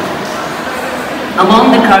question.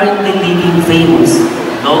 Among the currently living famous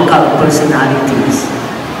local personalities,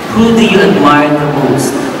 who do you admire the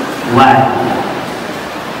most? Why?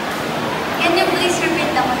 Can you please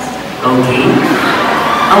repeat the question? Okay.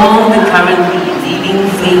 Among the currently living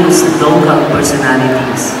famous local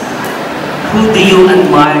personalities, who do you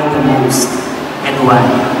admire the most and why?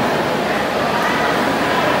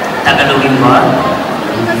 Tagalogin mo?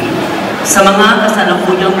 Sa mga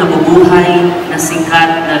kasalukuyang nabubuhay na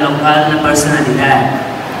sikat na lokal na personalidad,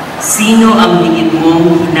 sino ang higit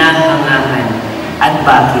mong hinahangahan at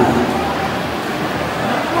bakit?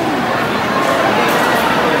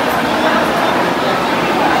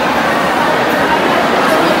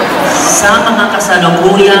 Sa mga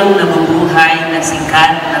kasalukuyang nabubuhay na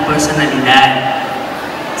sikat na personalidad,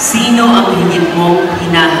 sino ang higit mong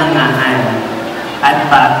hinahangahan at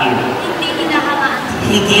bakit? Hindi hinahangaan.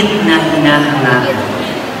 Higit na hinahangahan.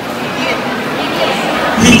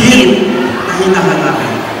 Higit na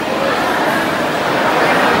hinahangaan.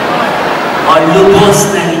 O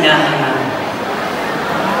lubos na hinahangahan.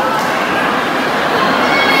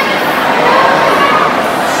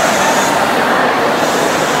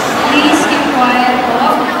 Please keep quiet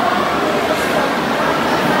po.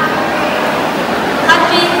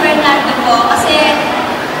 Po kasi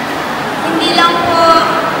hindi lang po,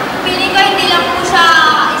 feeling ko hindi lang po siya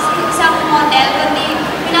isang model, kundi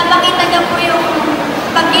pinapakita niya po yung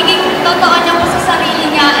pagiging totoo niya po sa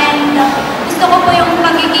sarili niya, and gusto ko po yung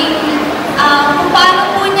pagiging kung paano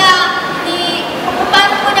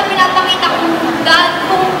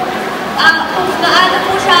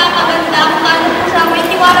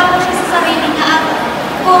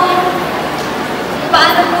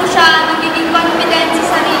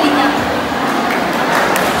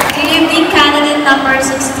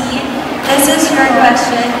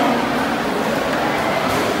question.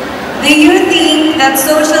 Do you think that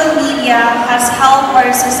social media has helped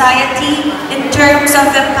our society in terms of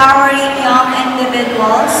empowering young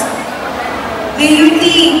individuals? Do you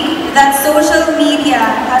think that social media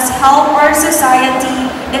has helped our society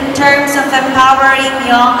in terms of empowering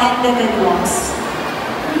young individuals?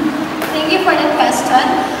 Thank you for that question.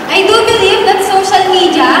 I do believe that social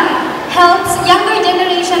media helps younger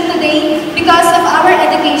generation today because of our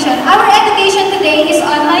education. Our education today is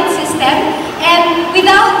online system, and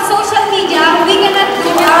without social media, we cannot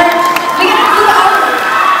do our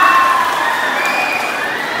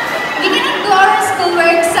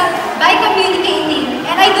schoolwork by communicating.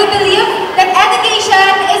 And I do believe that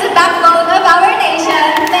education is the backbone of our nation.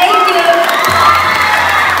 Thank you.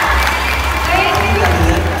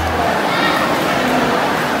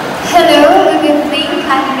 Hello, good evening,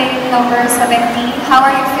 candidate number 17. How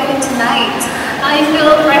are you feeling tonight? I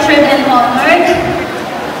feel pressured and honored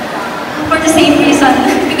for the same reason,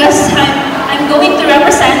 because I'm going to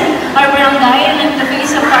represent our barangay and I'm the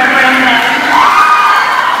face of our barangay.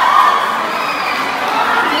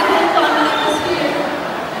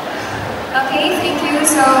 Okay, thank you.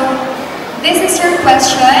 So, this is your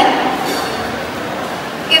question.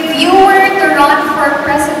 If you were to run for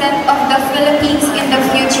President of the Philippines in the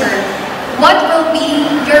future, what will be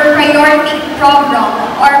your priority program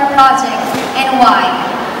or project and why?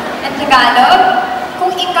 In Tagalog,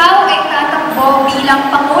 kung ikaw ay tatakbo bilang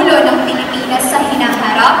Pangulo ng Pilipinas sa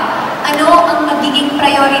hinaharap, ano ang magiging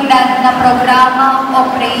prioridad na programa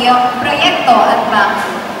o proyekto at bakit?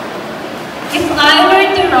 If I were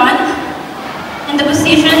to run in the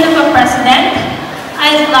position of a president,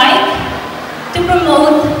 I'd like to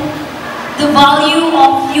promote the value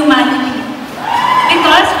of humanity.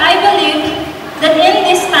 Because I believe that in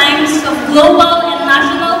these times of global and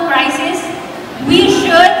national crisis, we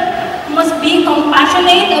must be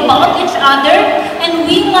compassionate about each other, and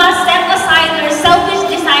we must set aside our selfish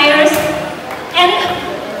desires and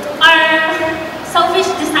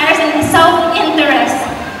self-interest.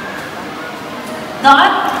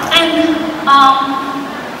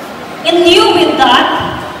 In lieu with that,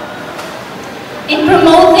 in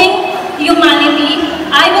promoting humanity,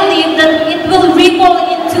 I believe that it will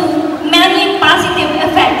ripple into many positive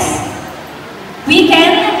effects. We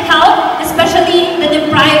can help, especially the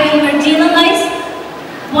deprived and marginalized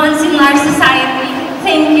ones in our society.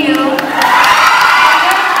 Thank you.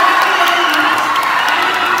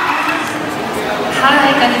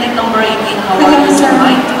 Hi, candidate number 18. How are you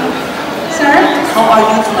tonight? Sir? How are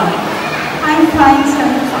you tonight? I'm fine, sir.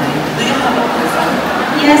 Fine. Do you have a boyfriend?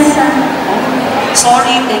 Yes, sir.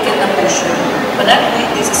 Sorry, taking the question. But anyway,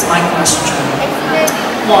 this is my question.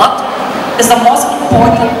 What is the most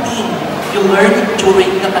important thing you learned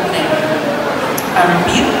during the pandemic? I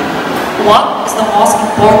repeat, what is the most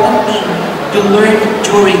important thing you learned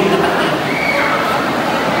during the pandemic?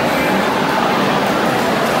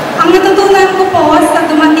 Ang natutunan ko po sa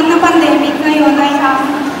dumating na pandemic ngayon ay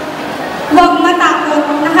huwag matakot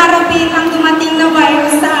na harapin ang dumating na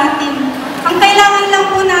virus sa atin. Ang kailangan lang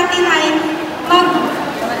po natin ay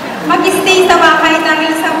mag-stay sa bahay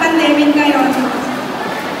dahil sa pandemic ngayon.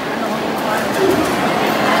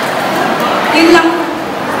 Yun lang.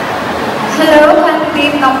 Hello,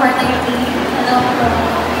 candidate number 19. Hello.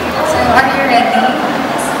 So, are you ready?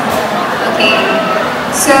 Okay.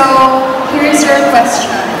 So, here's your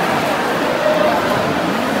question.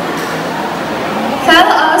 Tell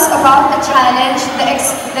us about the challenge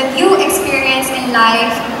that you experienced in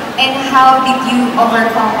life and how did you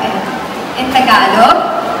overcome it? In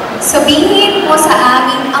Tagalog, sabihin mo sa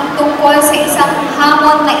amin ang tungkol sa isang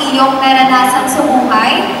hamon na iyong naranasan sa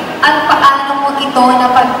buhay at paano mo ito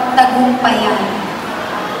napagtagumpayan.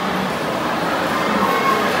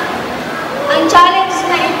 Ang challenge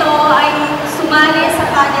na ito ay sumali sa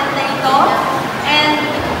pageant na ito, and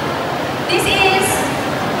this is,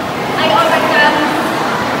 I overcome.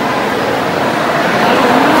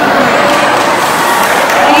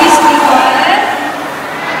 Please be quiet.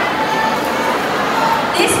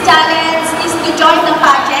 This challenge is to join the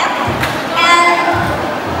pageant, and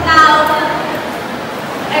now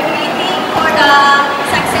I'm waiting for the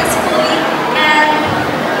successfully, and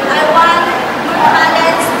I want more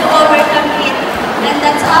talents to overcome it. And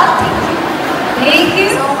that's all. Thank you. Thank you.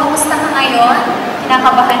 So, kamusta ka ngayon?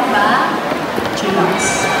 Kinakabahan ba?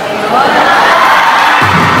 Chillax. Ayun.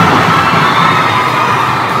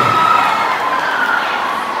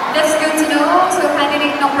 That's good to know. So,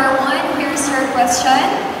 candidate number 1, here's your question.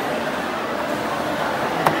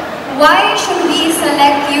 Why should we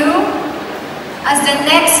select you as the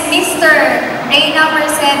next Mr. Reina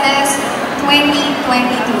Mercedes 2022?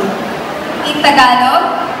 In Tagalog,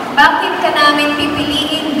 bakit ka namin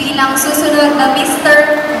pipiliin bilang susunod na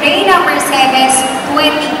Mr. Reina Mercedes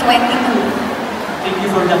 2022? Thank you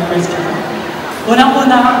for that question.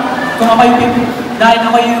 Unang-una, kung ako dahil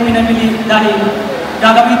ako yung pinamili, dahil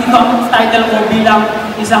gagamitin ko ang title ko bilang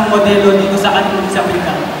isang modelo dito sa ating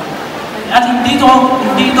disabilita. At hindi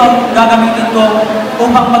ito gagamitin ko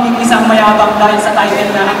upang maging isang mayabang dahil sa title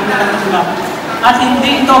na aking nakatanggap. At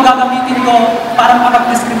hindi ito gagamitin ko para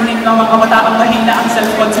makapag-discriminate ng mga kabataang mahina ang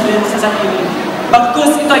self-confidence sa sarili.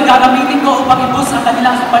 Bagkus ito ay gagamitin ko upang ibus ang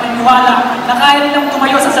kanilang paniniwala na kaya nilang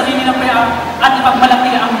tumayo sa sarili ng pera at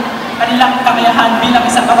ipagmalaki ang kanilang kakayahan bilang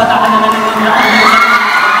isang kabataan na naniniwala.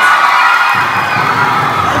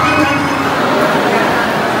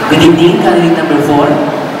 Good evening, candidate number 4.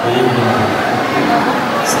 Good evening.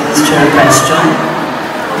 So this is your question.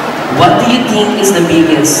 What do you think is the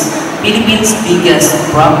Philippines' biggest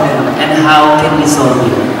problem and how can we solve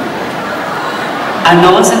it?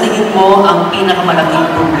 Ano sa tingin mo ang pinakamalaking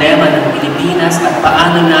problema ng Pilipinas at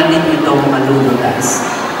paano natin ito malulutas?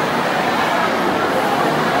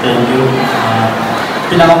 Thank you.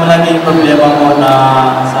 Pinakamalaking problema mo na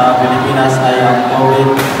sa Pilipinas ay ang COVID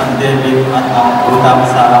pandemic at ang utang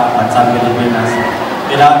sa bansang Pilipinas.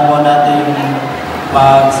 Kailangan po natin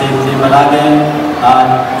mag-safety palagi at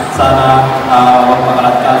sana huwag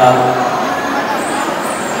makalat-kalat.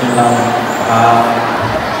 Yun lang.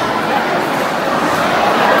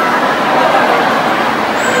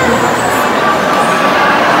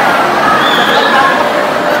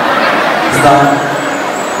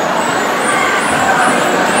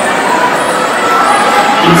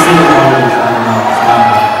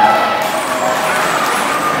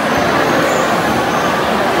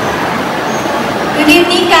 Good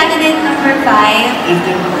evening, candidate number 5.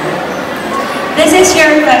 This is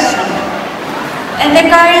your question. In the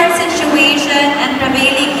current situation and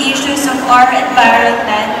prevailing issues of our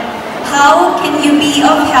environment, how can you be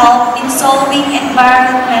of help in solving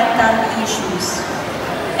environmental issues?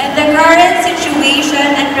 In the current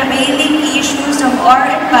situation and prevailing issues of our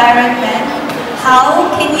environment,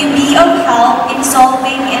 how can you be of help in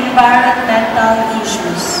solving environmental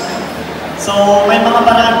issues? So, may mga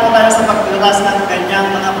paraan po tayo sa paglutas ng ganyang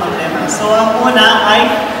mga problema. So, ang una ay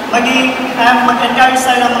mag-encourage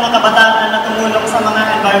tayo ng mga kabataan na tumulong sa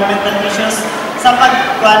mga environmental issues sa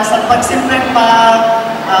pagsimpleng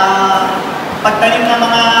pagtanim ng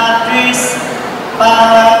mga trees,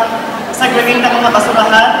 pag-segregate ng mga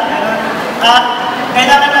basurahan, at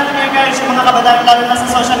kailangan natin i-encourage yung mga kabataan lalo na sa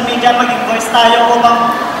social media, maging voice tayo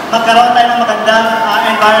upang magkaroon tayo ng magandang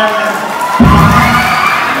environment.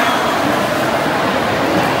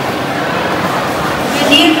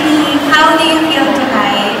 Good evening. How do you feel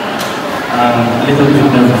tonight? A little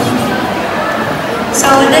bit nervous.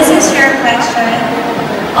 So this is your question.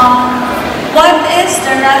 What is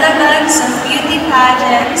the relevance of beauty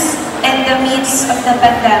pageants in the midst of the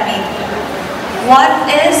pandemic?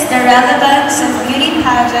 What is the relevance of beauty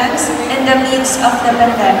pageants in the midst of the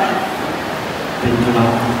pandemic? Thank you,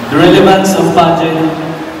 ma'am. The relevance of pageant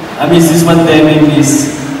amidst this pandemic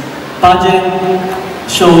is pageant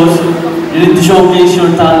shows you need to showcase your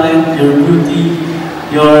talent, your beauty,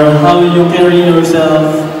 how you carry yourself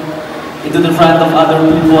into the front of other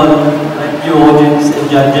people like you, audience and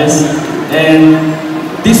judges. And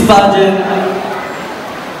this pageant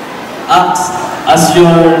acts as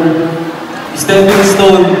your stepping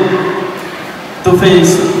stone to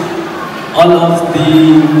face all of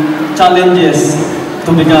the challenges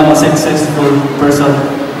to become a successful person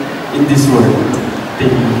in this world.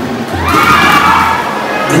 Thank you.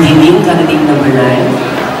 Good evening, candidate number 9.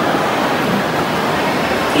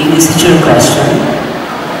 Okay, this is your question.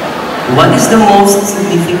 What is the most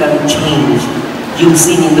significant change you've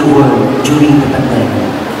seen in the world during the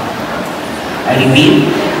pandemic? I repeat,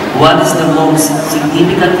 what is the most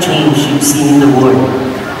significant change you've seen in the world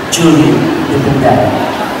during the pandemic?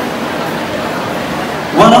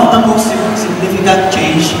 One of the most significant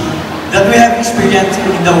change that we have experienced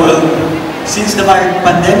in the world since the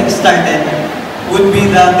pandemic started would be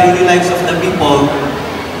the daily lives of the people,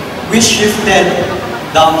 which shifted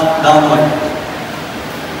downward.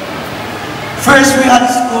 First, we had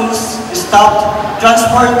schools stopped,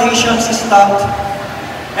 transportation stopped,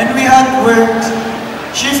 and we had work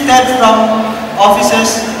shifted from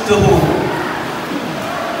offices to home.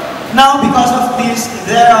 Now, because of this,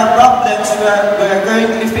 there are problems we are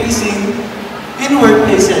currently facing in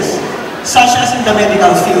workplaces, such as in the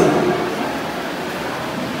medical field.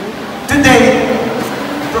 Today,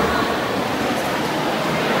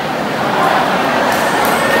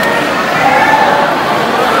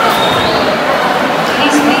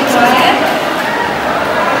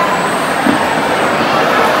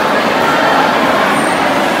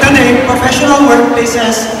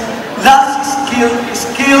 workplaces lack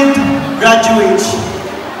skilled graduates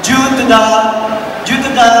due to the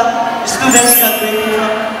students graduating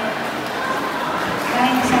from.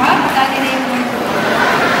 Time's up. Candidate number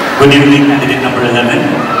 2. Good evening, candidate number 11.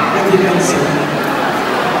 Good evening, sir.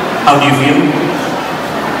 How do you feel?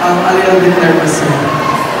 A little bit nervous, sir.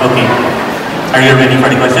 Okay. Are you ready for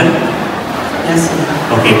the question? Yes, sir.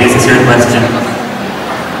 Okay, this is your question.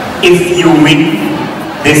 If you win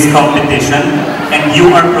this competition and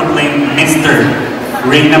you are proclaimed Mr.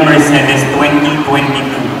 Reina Mercedes 2022,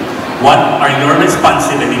 what are your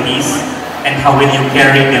responsibilities and how will you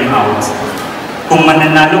carry them out? Kung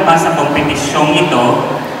mananalo ka sa kompetisyong ito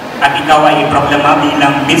at ikaw ay iproklama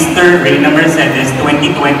bilang Mr. Reina Mercedes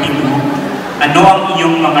 2022, ano ang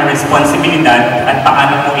iyong mga responsibilidad at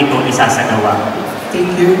paano mo ito isasagawa?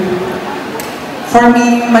 Thank you. For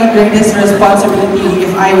me, my greatest responsibility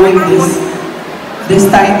if I win this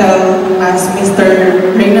title as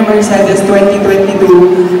Mr. Reina Mercedes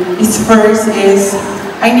 2022 is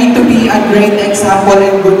I need to be a great example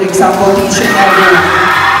and good example to each and everyone.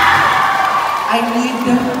 I need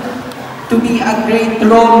to be a great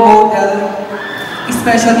role model,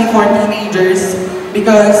 especially for teenagers,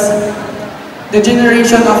 because the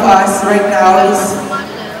generation of us right now is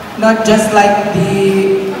not just like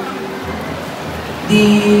the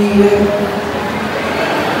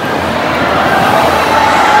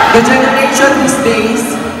generation these days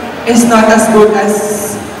is not as good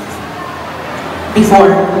as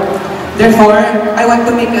before. Therefore, I want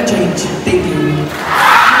to make a change. Thank you.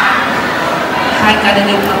 Hi,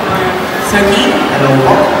 candidate number 13. Hello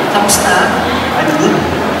po. Kamusta? I'm good.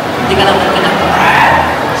 Hindi ka naman kinakabahan.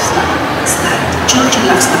 Chill,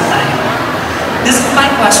 relax lang tayo. This is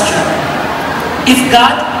my question. If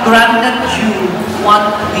God granted you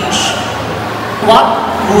one wish, what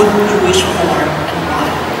would you wish for and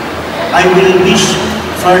why? I will wish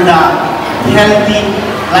for the healthy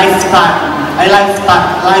lifestyle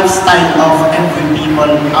of every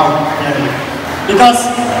people out there. Because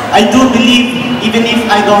I do believe, even if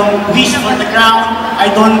I don't wish for the crown,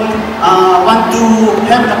 I don't want to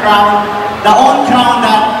have the crown, the own crown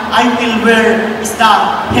that I will wear is the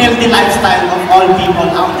healthy lifestyle of all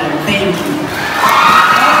people out there. Thank you.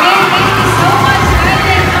 Okay, thank you so much.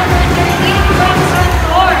 Candidate number 13 from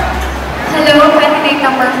Santor. Hello, candidate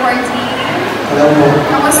number 14. Hello po.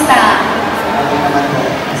 Kamusta? Okay naman po.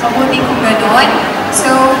 Mabuti kung ganun.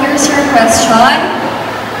 So, here's your question.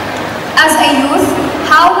 As a youth,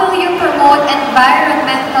 how will you promote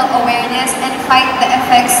environmental awareness and fight the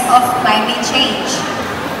effects of climate change?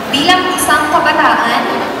 Bilang isang kabataan,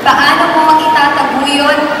 paano mo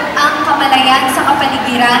itataguyod ang kamalayan sa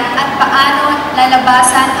kapaligiran at paano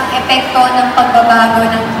lalabasan ang epekto ng pagbabago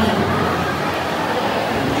ng klima?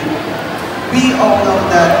 We all know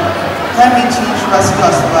that climate change was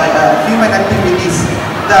caused by human activities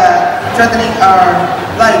that threatening our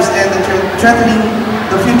lives and threatening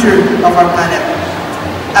the future of our planet.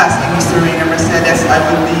 As a Mr. Reina Mercedes, I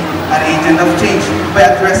will be an agent of change by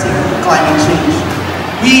addressing climate change.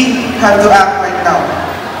 We have to act right now.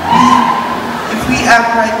 If we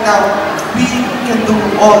act right now, we can do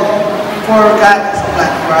all for God as a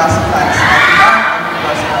plan for us, plans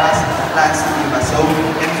for us, plans to give us hope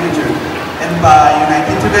and future. And by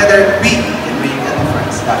uniting together, we can make a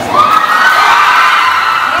difference. That's all.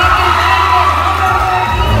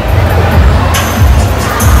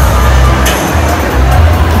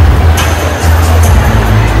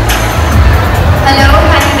 Hello,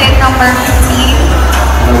 candidate number 15.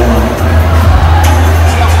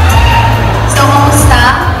 So, kamusta?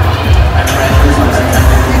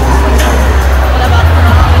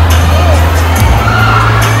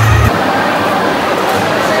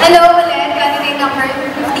 Hello ulit, candidate number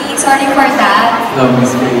 15. Sorry for that. Love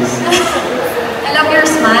Miss Grace. I love your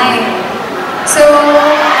smile. So,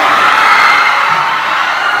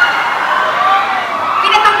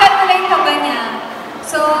 pinatanggal mo lang yung kaba niya.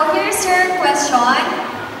 So, here's your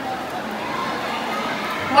question.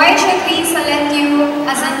 Why should we select you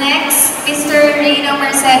as the next Mr. Reina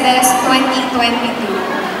Mercedes 2022?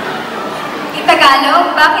 In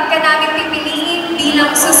Tagalog, bakit ka namin pipiliin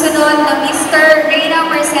bilang susunod na Mr. Reina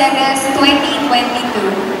Mercedes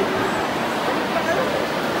 2022?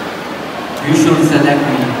 You should select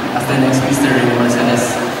me as the next Mr. Reina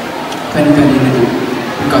Mercedes 2022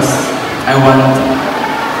 because I want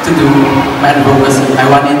to do my advocacy. I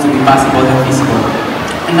want it to be possible and feasible.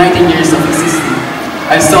 In 19 years of existing,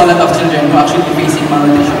 I saw a lot of children who actually facing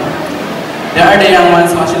malnutrition. There are the young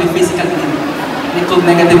ones who actually physically need, and it could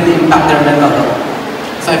negatively impact their mental health.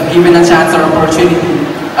 So if given a chance or opportunity,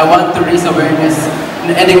 I want to raise awareness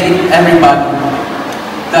and educate everybody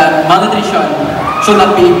that malnutrition should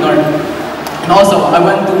not be ignored. And also, I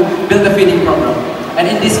want to build a feeding program. And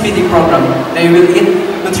in this feeding program, they will eat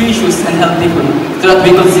nutritious and healthy food so that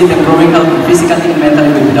we could see them growing healthy, physically and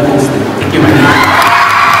mentally with the whole state. Thank you very much.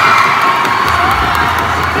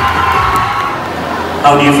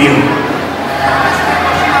 How do you feel?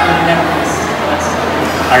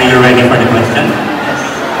 Are you ready for the question? Yes.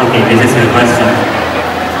 Okay, this is your question.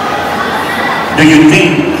 Do you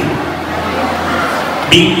think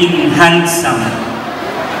being handsome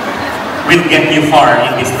will get you far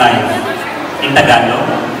in this life? In Tagalog,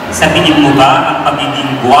 sa tingin mo ba ang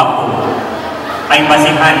pagiging guwapo ay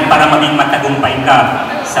basihan para maging matagumpay ka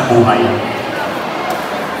sa buhay?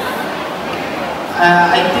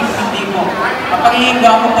 I think hindi po. Ang pagiging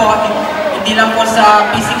gwapo po, hindi lang po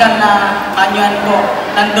sa physical na kanyan po.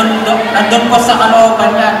 Nandun po sa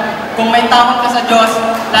kalooban yan. Kung may takot ka sa Diyos,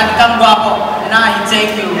 lagi kang gwapo. And I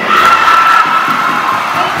thank you.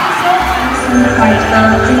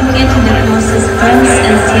 Heartfelt thank you to the closest friends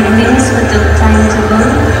and siblings who took time to go.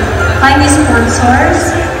 Kind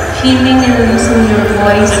sponsors, feeling and losing your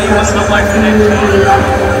voice because of feeling really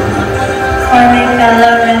loved them. For my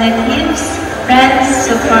fellow relatives, friends,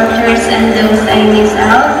 supporters, and those I miss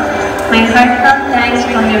out, my heartfelt thanks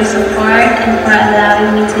for your support and for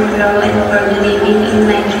allowing me to grow and for believing in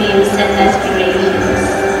my dreams and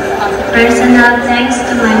aspirations. Personal thanks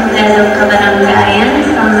to my fellow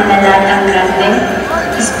kabaranggayan from Malalatang Grande,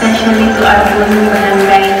 especially to our own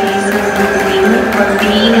barangay Neslyn for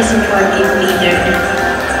being a supportive leader.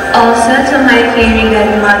 Also to my fairy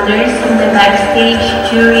godmothers in the backstage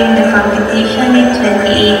during the competition in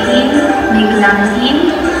 2018, Biglang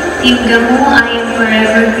Team, Team Gamu, I am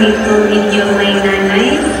forever grateful with you, my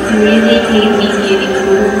nanays. You really made me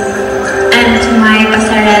beautiful. And to my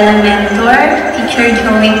pasarela mentor, Teacher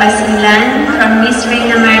Joey Pasilan, from Miss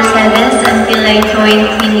Reina Mercedes until I joined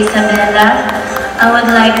Queen Isabella, I would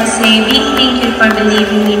like to say a big thank you for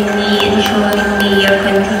believing in me and showing me your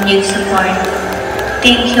continued support.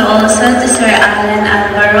 Thank you also to Sir Alan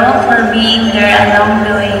Alvaro for being there along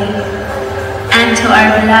the way. And to our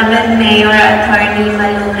beloved Mayor Attorney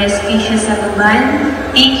Malures Piscio Saguban,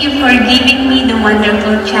 thank you for giving me the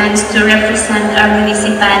wonderful chance to represent our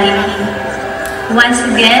municipality. Once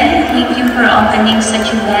again, thank you for opening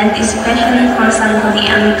such event, especially for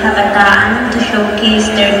Sangguniang Kabataan to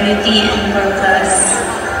showcase their beauty and purpose.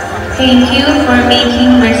 Thank you for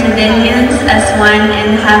making Mercedenians as one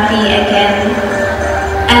and happy again.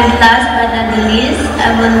 And last but not the least,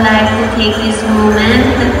 I would like to take this moment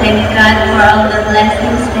to thank God for all the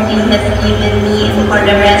blessings that He has given me and for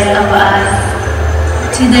the rest of us.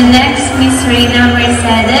 To the next Miss Reina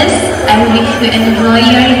Mercedes, I wish you enjoy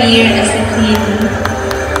your year as a queen.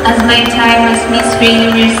 As my time as Miss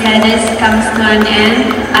Reina Mercedes comes to an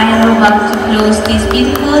end, I am about to close this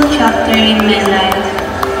beautiful chapter in my life.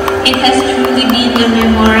 It has truly been a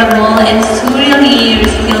memorable and surreal year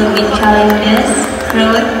filled with challenges,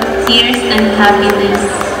 growth, tears, and happiness.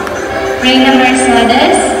 Reina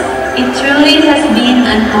Mercedes, it truly has been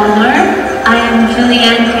an honor. I am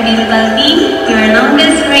Julian Carilbaldi, your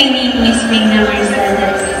longest reigning Miss Reina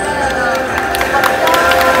Mercedes.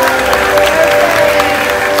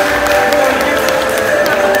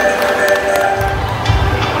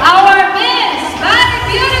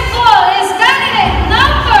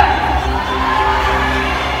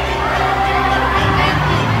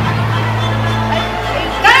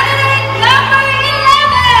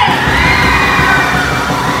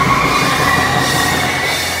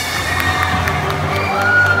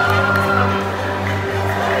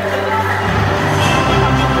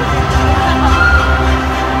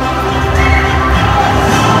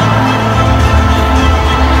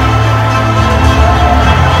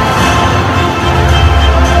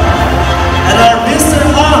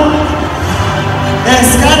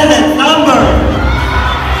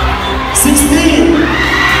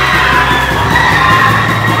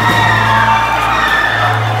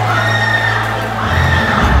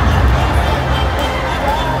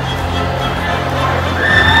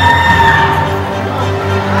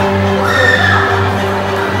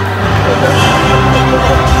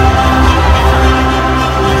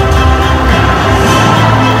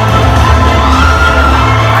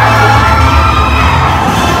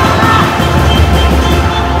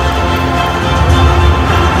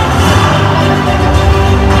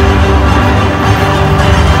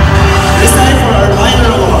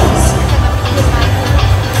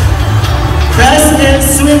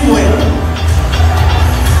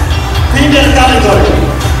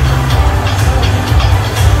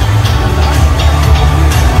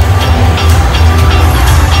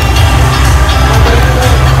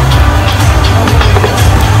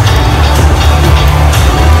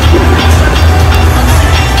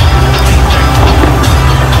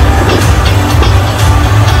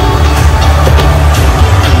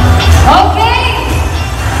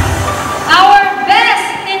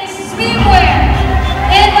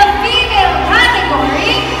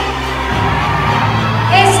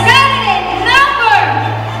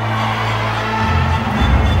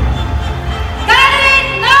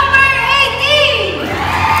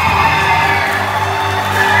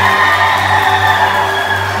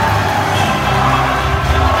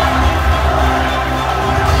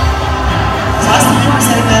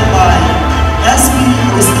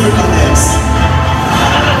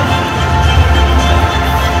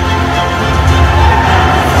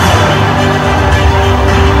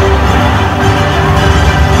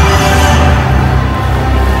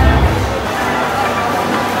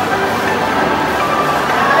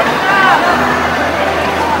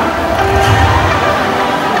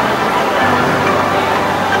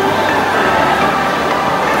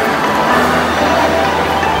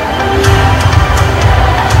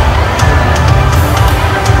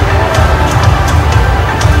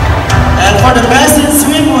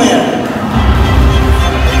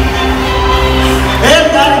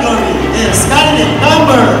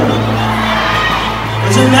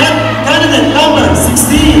 and candidate number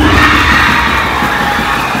 16.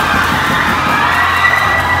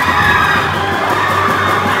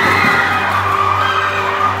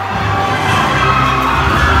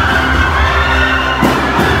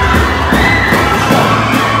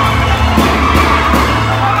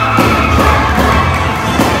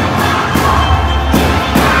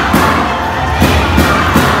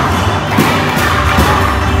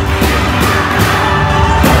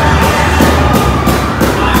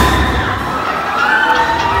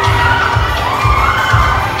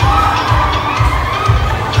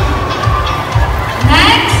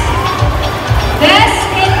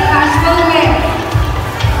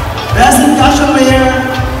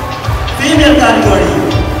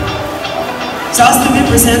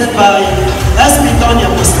 Presented by S. Tonya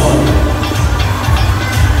Apostol.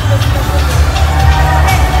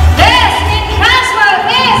 This in casual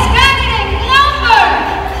is candidate number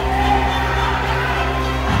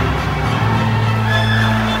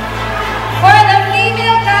for the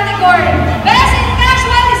female category. Best in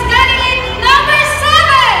casual is candidate number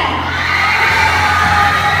 7.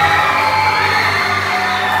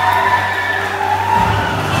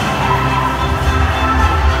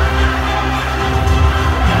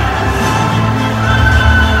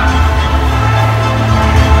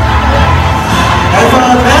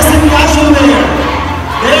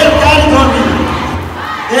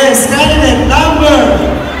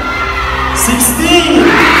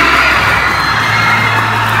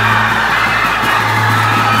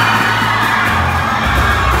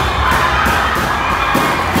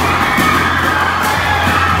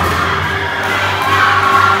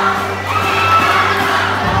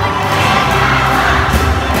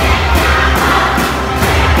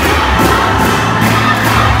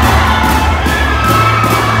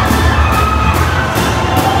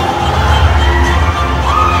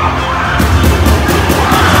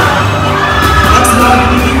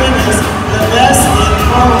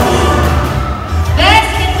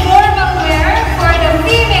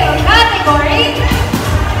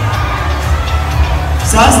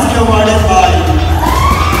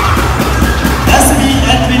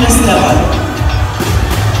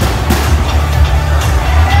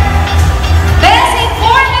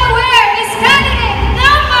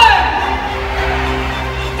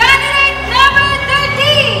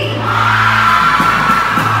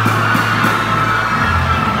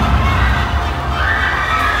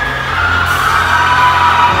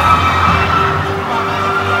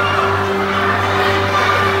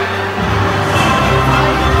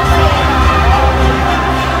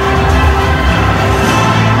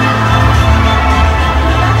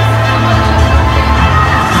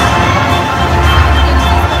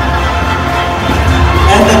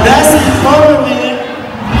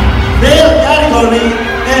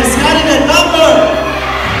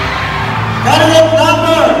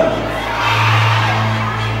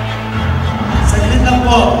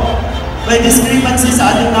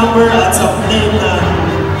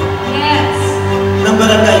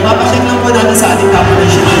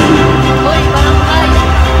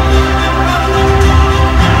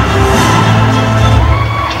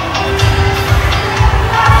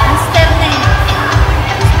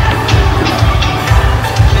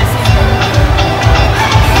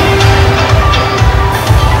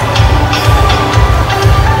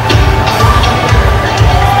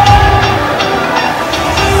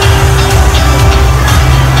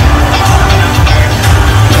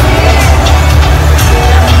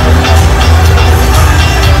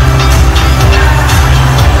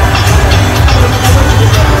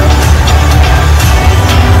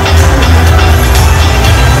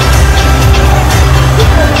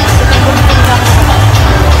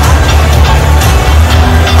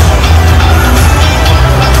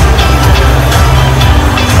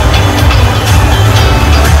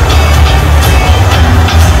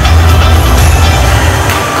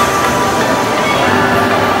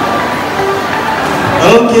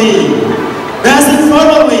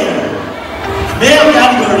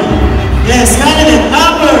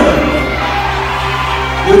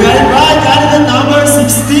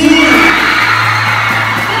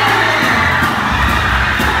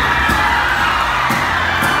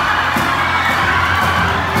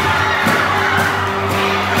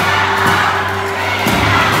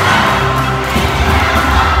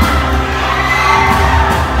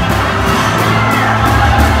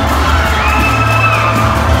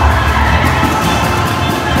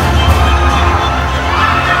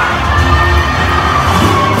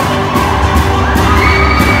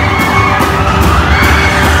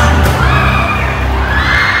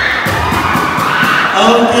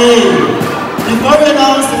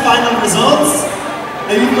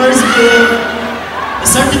 first give a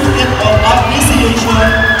certificate of appreciation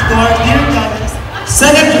to our dear colleagues.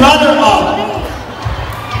 Second runner-up.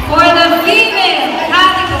 For the female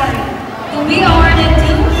category, to be awarded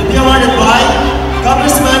by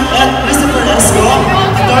Congressman Ed Christopher S,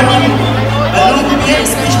 Attorney Baltazar,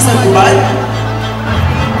 Species and Ubera,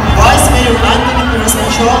 Vice Mayor Anthony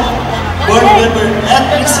Coronation, Board Member Ed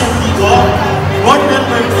Christian Tigo, Board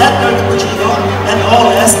Member Ed Capuchino, and all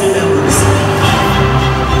SB members.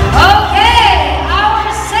 Okay, our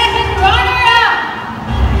second runner-up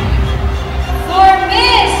for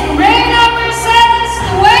Miss Reina Mercedes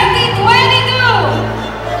 2022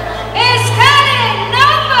 is candidate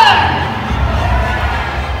number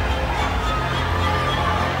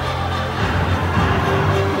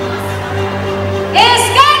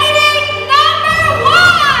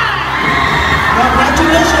one.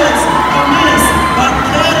 Congratulations to Miss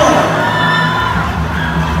Banquero.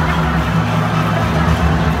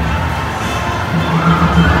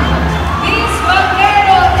 Miss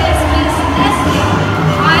Banquero is Miss Neslyn.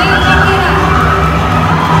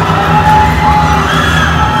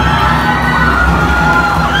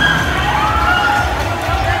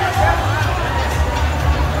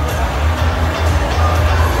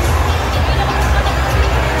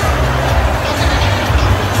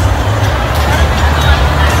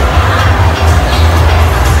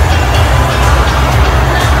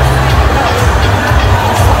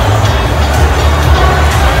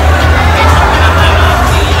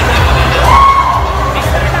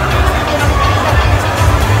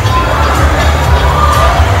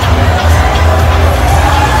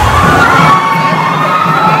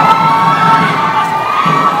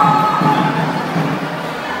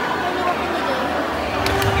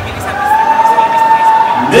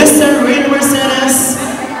 Mr. Reina Mercedes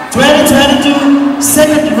 2022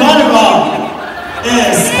 second runner-up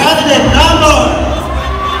is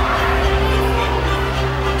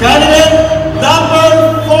candidate number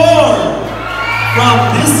 4 from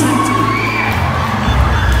District 2.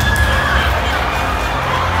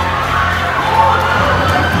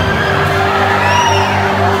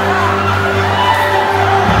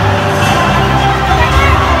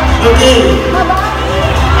 Okay.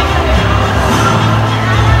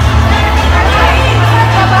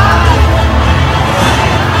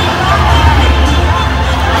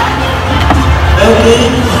 Okay.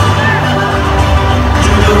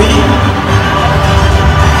 Jamby.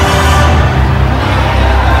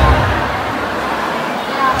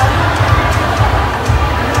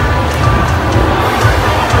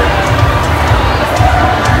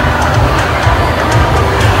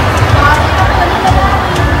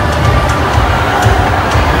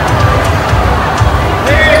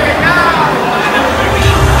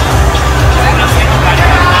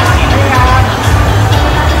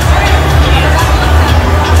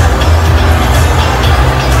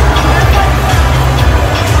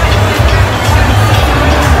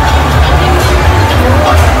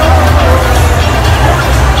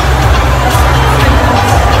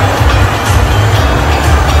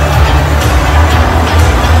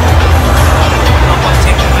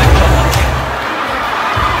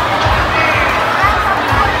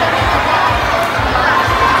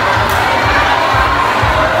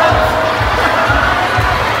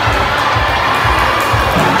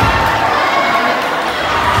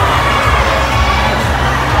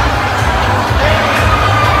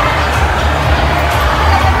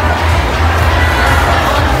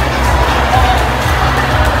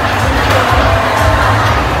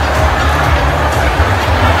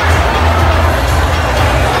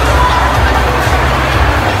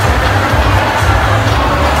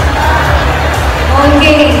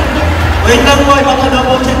 Wait lang po,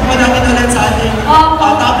 ipapag-double check po natin ulit sa ating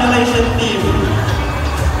tabulation team.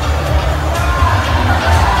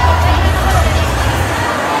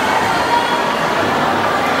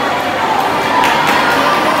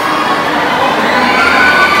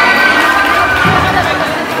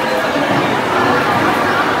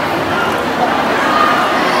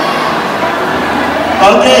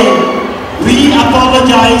 Okay, we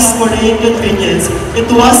apologize for the inconvenience. It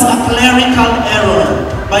was a clerical error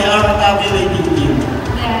by our tabulating team.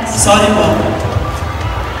 Yes. Sorry po.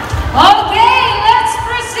 Okay, let's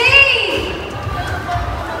proceed.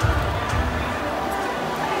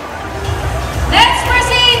 Let's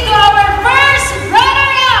proceed to our first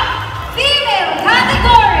runner-up female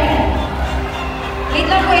category. Wait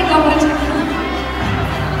lang po,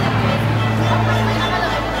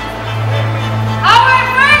 Our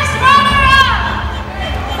first runner-up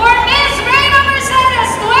for Miss Reina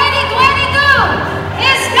Mercedes 2022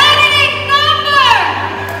 is candidate number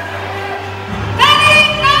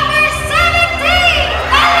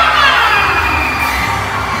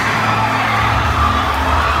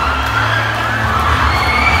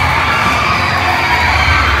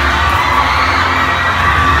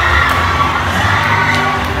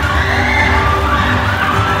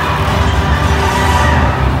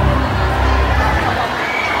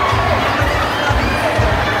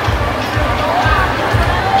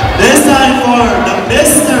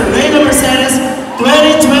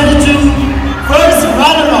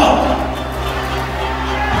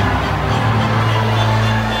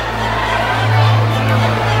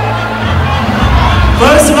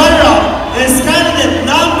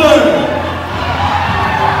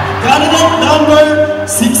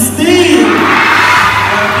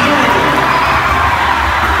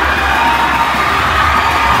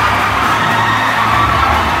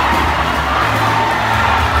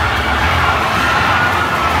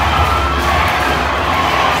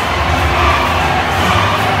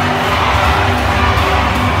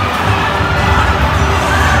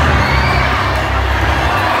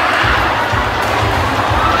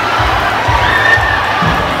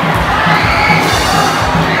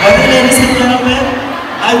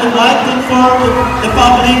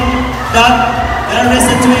that there is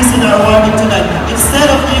a twist in our awarding tonight.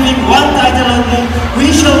 Instead of giving one title only,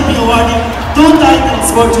 we shall be awarding 2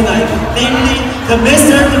 titles for tonight, namely the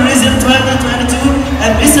Mr. Tourism 2022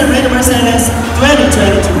 and Mr. Reina Mercedes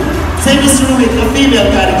 2022. Same is true with the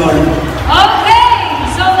female category.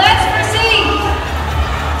 Okay, so let's proceed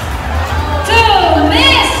to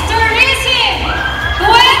Miss Tourism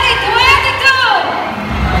 2022.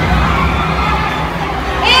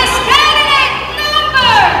 Is candidate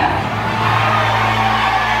number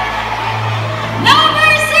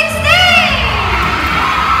 16.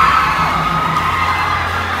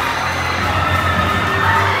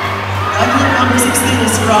 Candidate number 16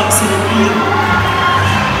 is from Sinippil.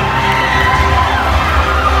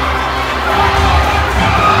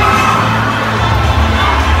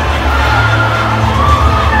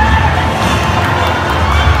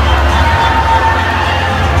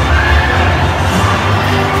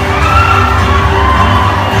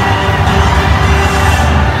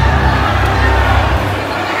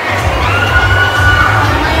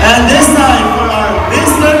 And this time for our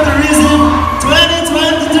Mr. Tourism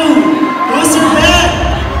 2022, who's your man?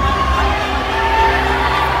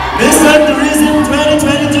 Mr. Tourism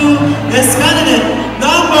 2022 is candidate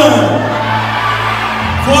number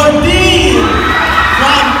 14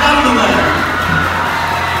 from Tallungan.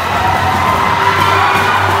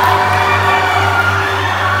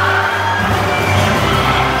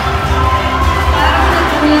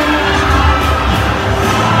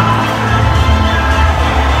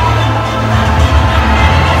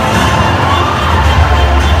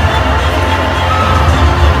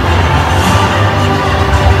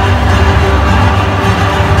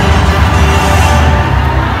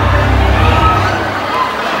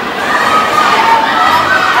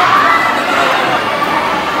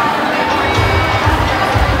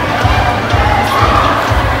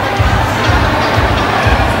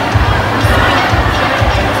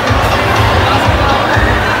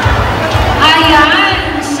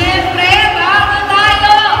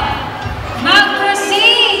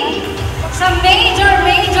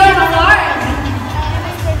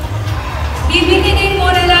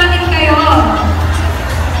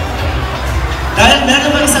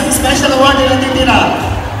 Special award in Edica.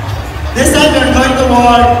 This time we are going to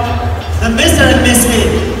award the Mr. and Miss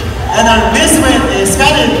Win. And our Miss Win is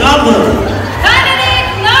candidate number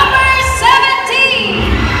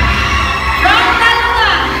 17 from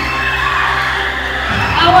Tallungan.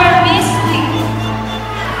 Our Miss Win.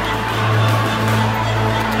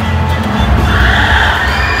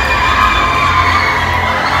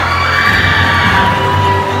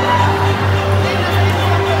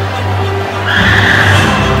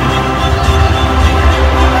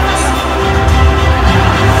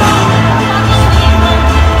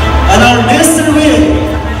 And our Mr. Win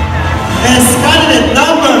is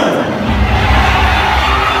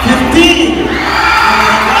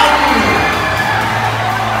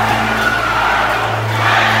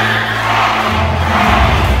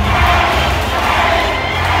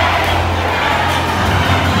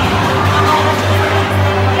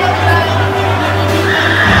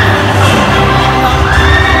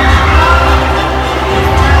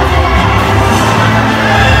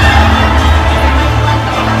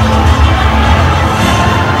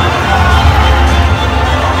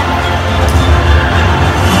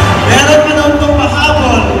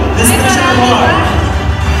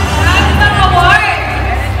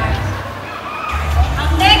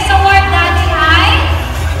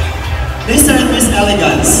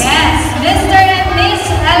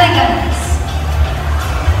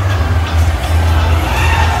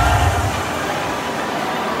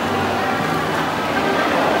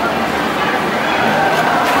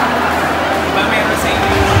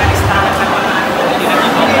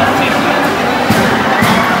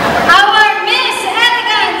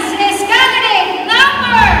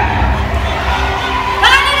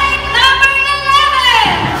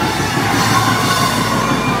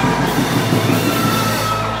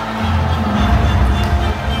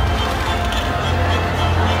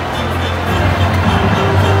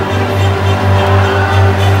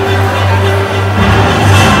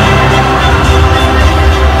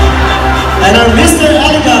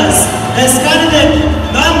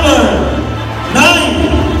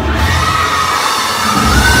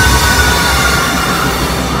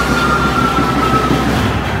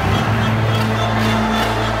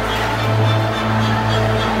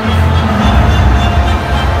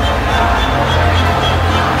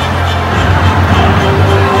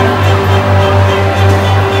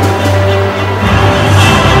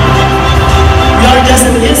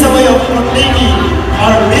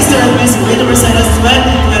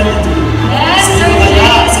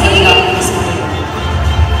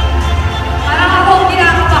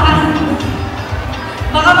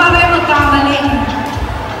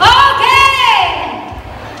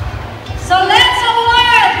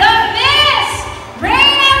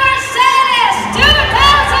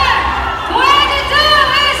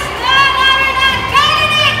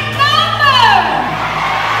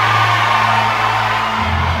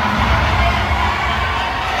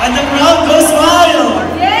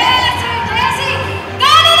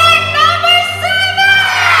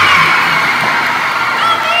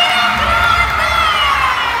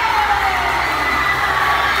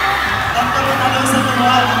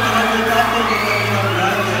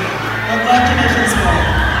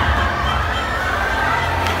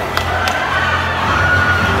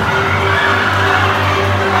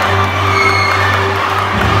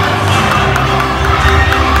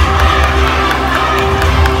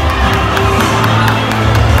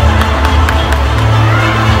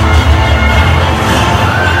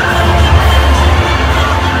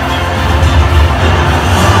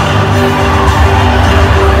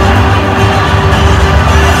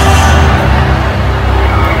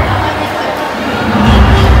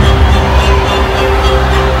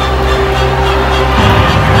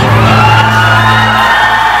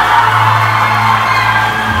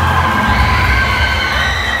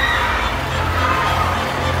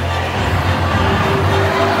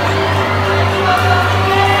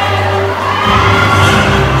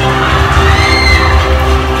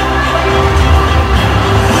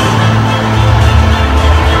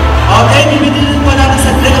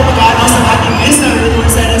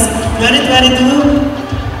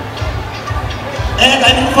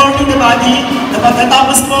informing the body na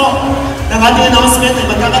pagkatapos po ng ating announcement ay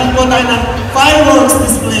magkakaroon po tayo ng fireworks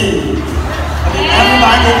display.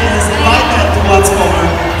 Everybody is invited to watch our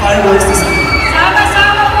fireworks display.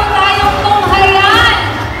 Sama-sama po tayong tunghayan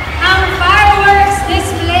ang fireworks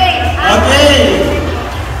display. Okay.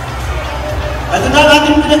 Ito na ang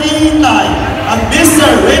ating pinag-iintay, ang Mr.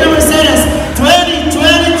 Reina Mercedes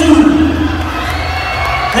 2022.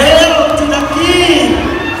 Hail to the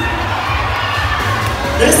King!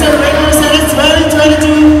 Mr. Reina Mercedes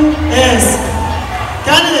 2022 is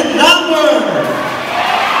candidate number.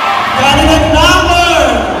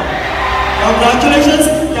 Congratulations,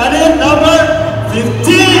 candidate number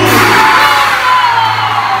 15.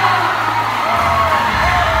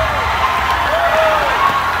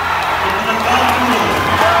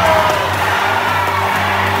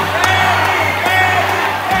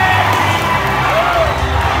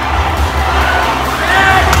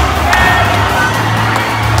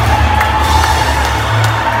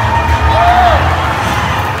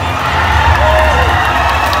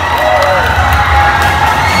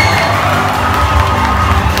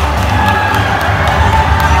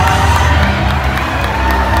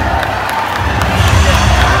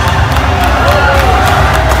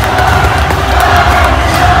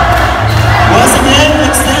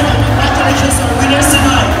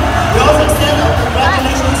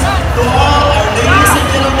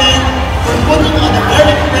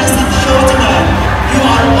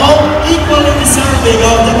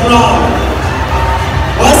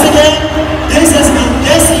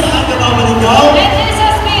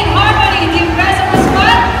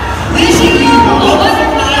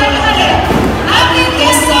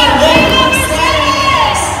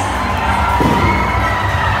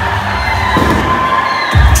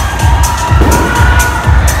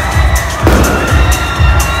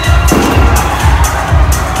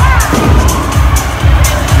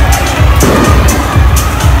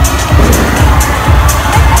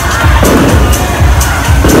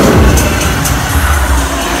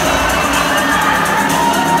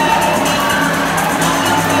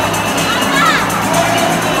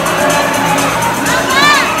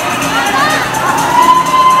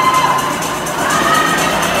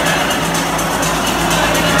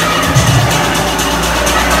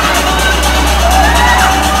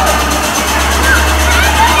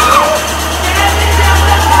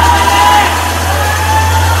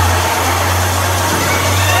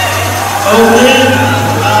 Okay.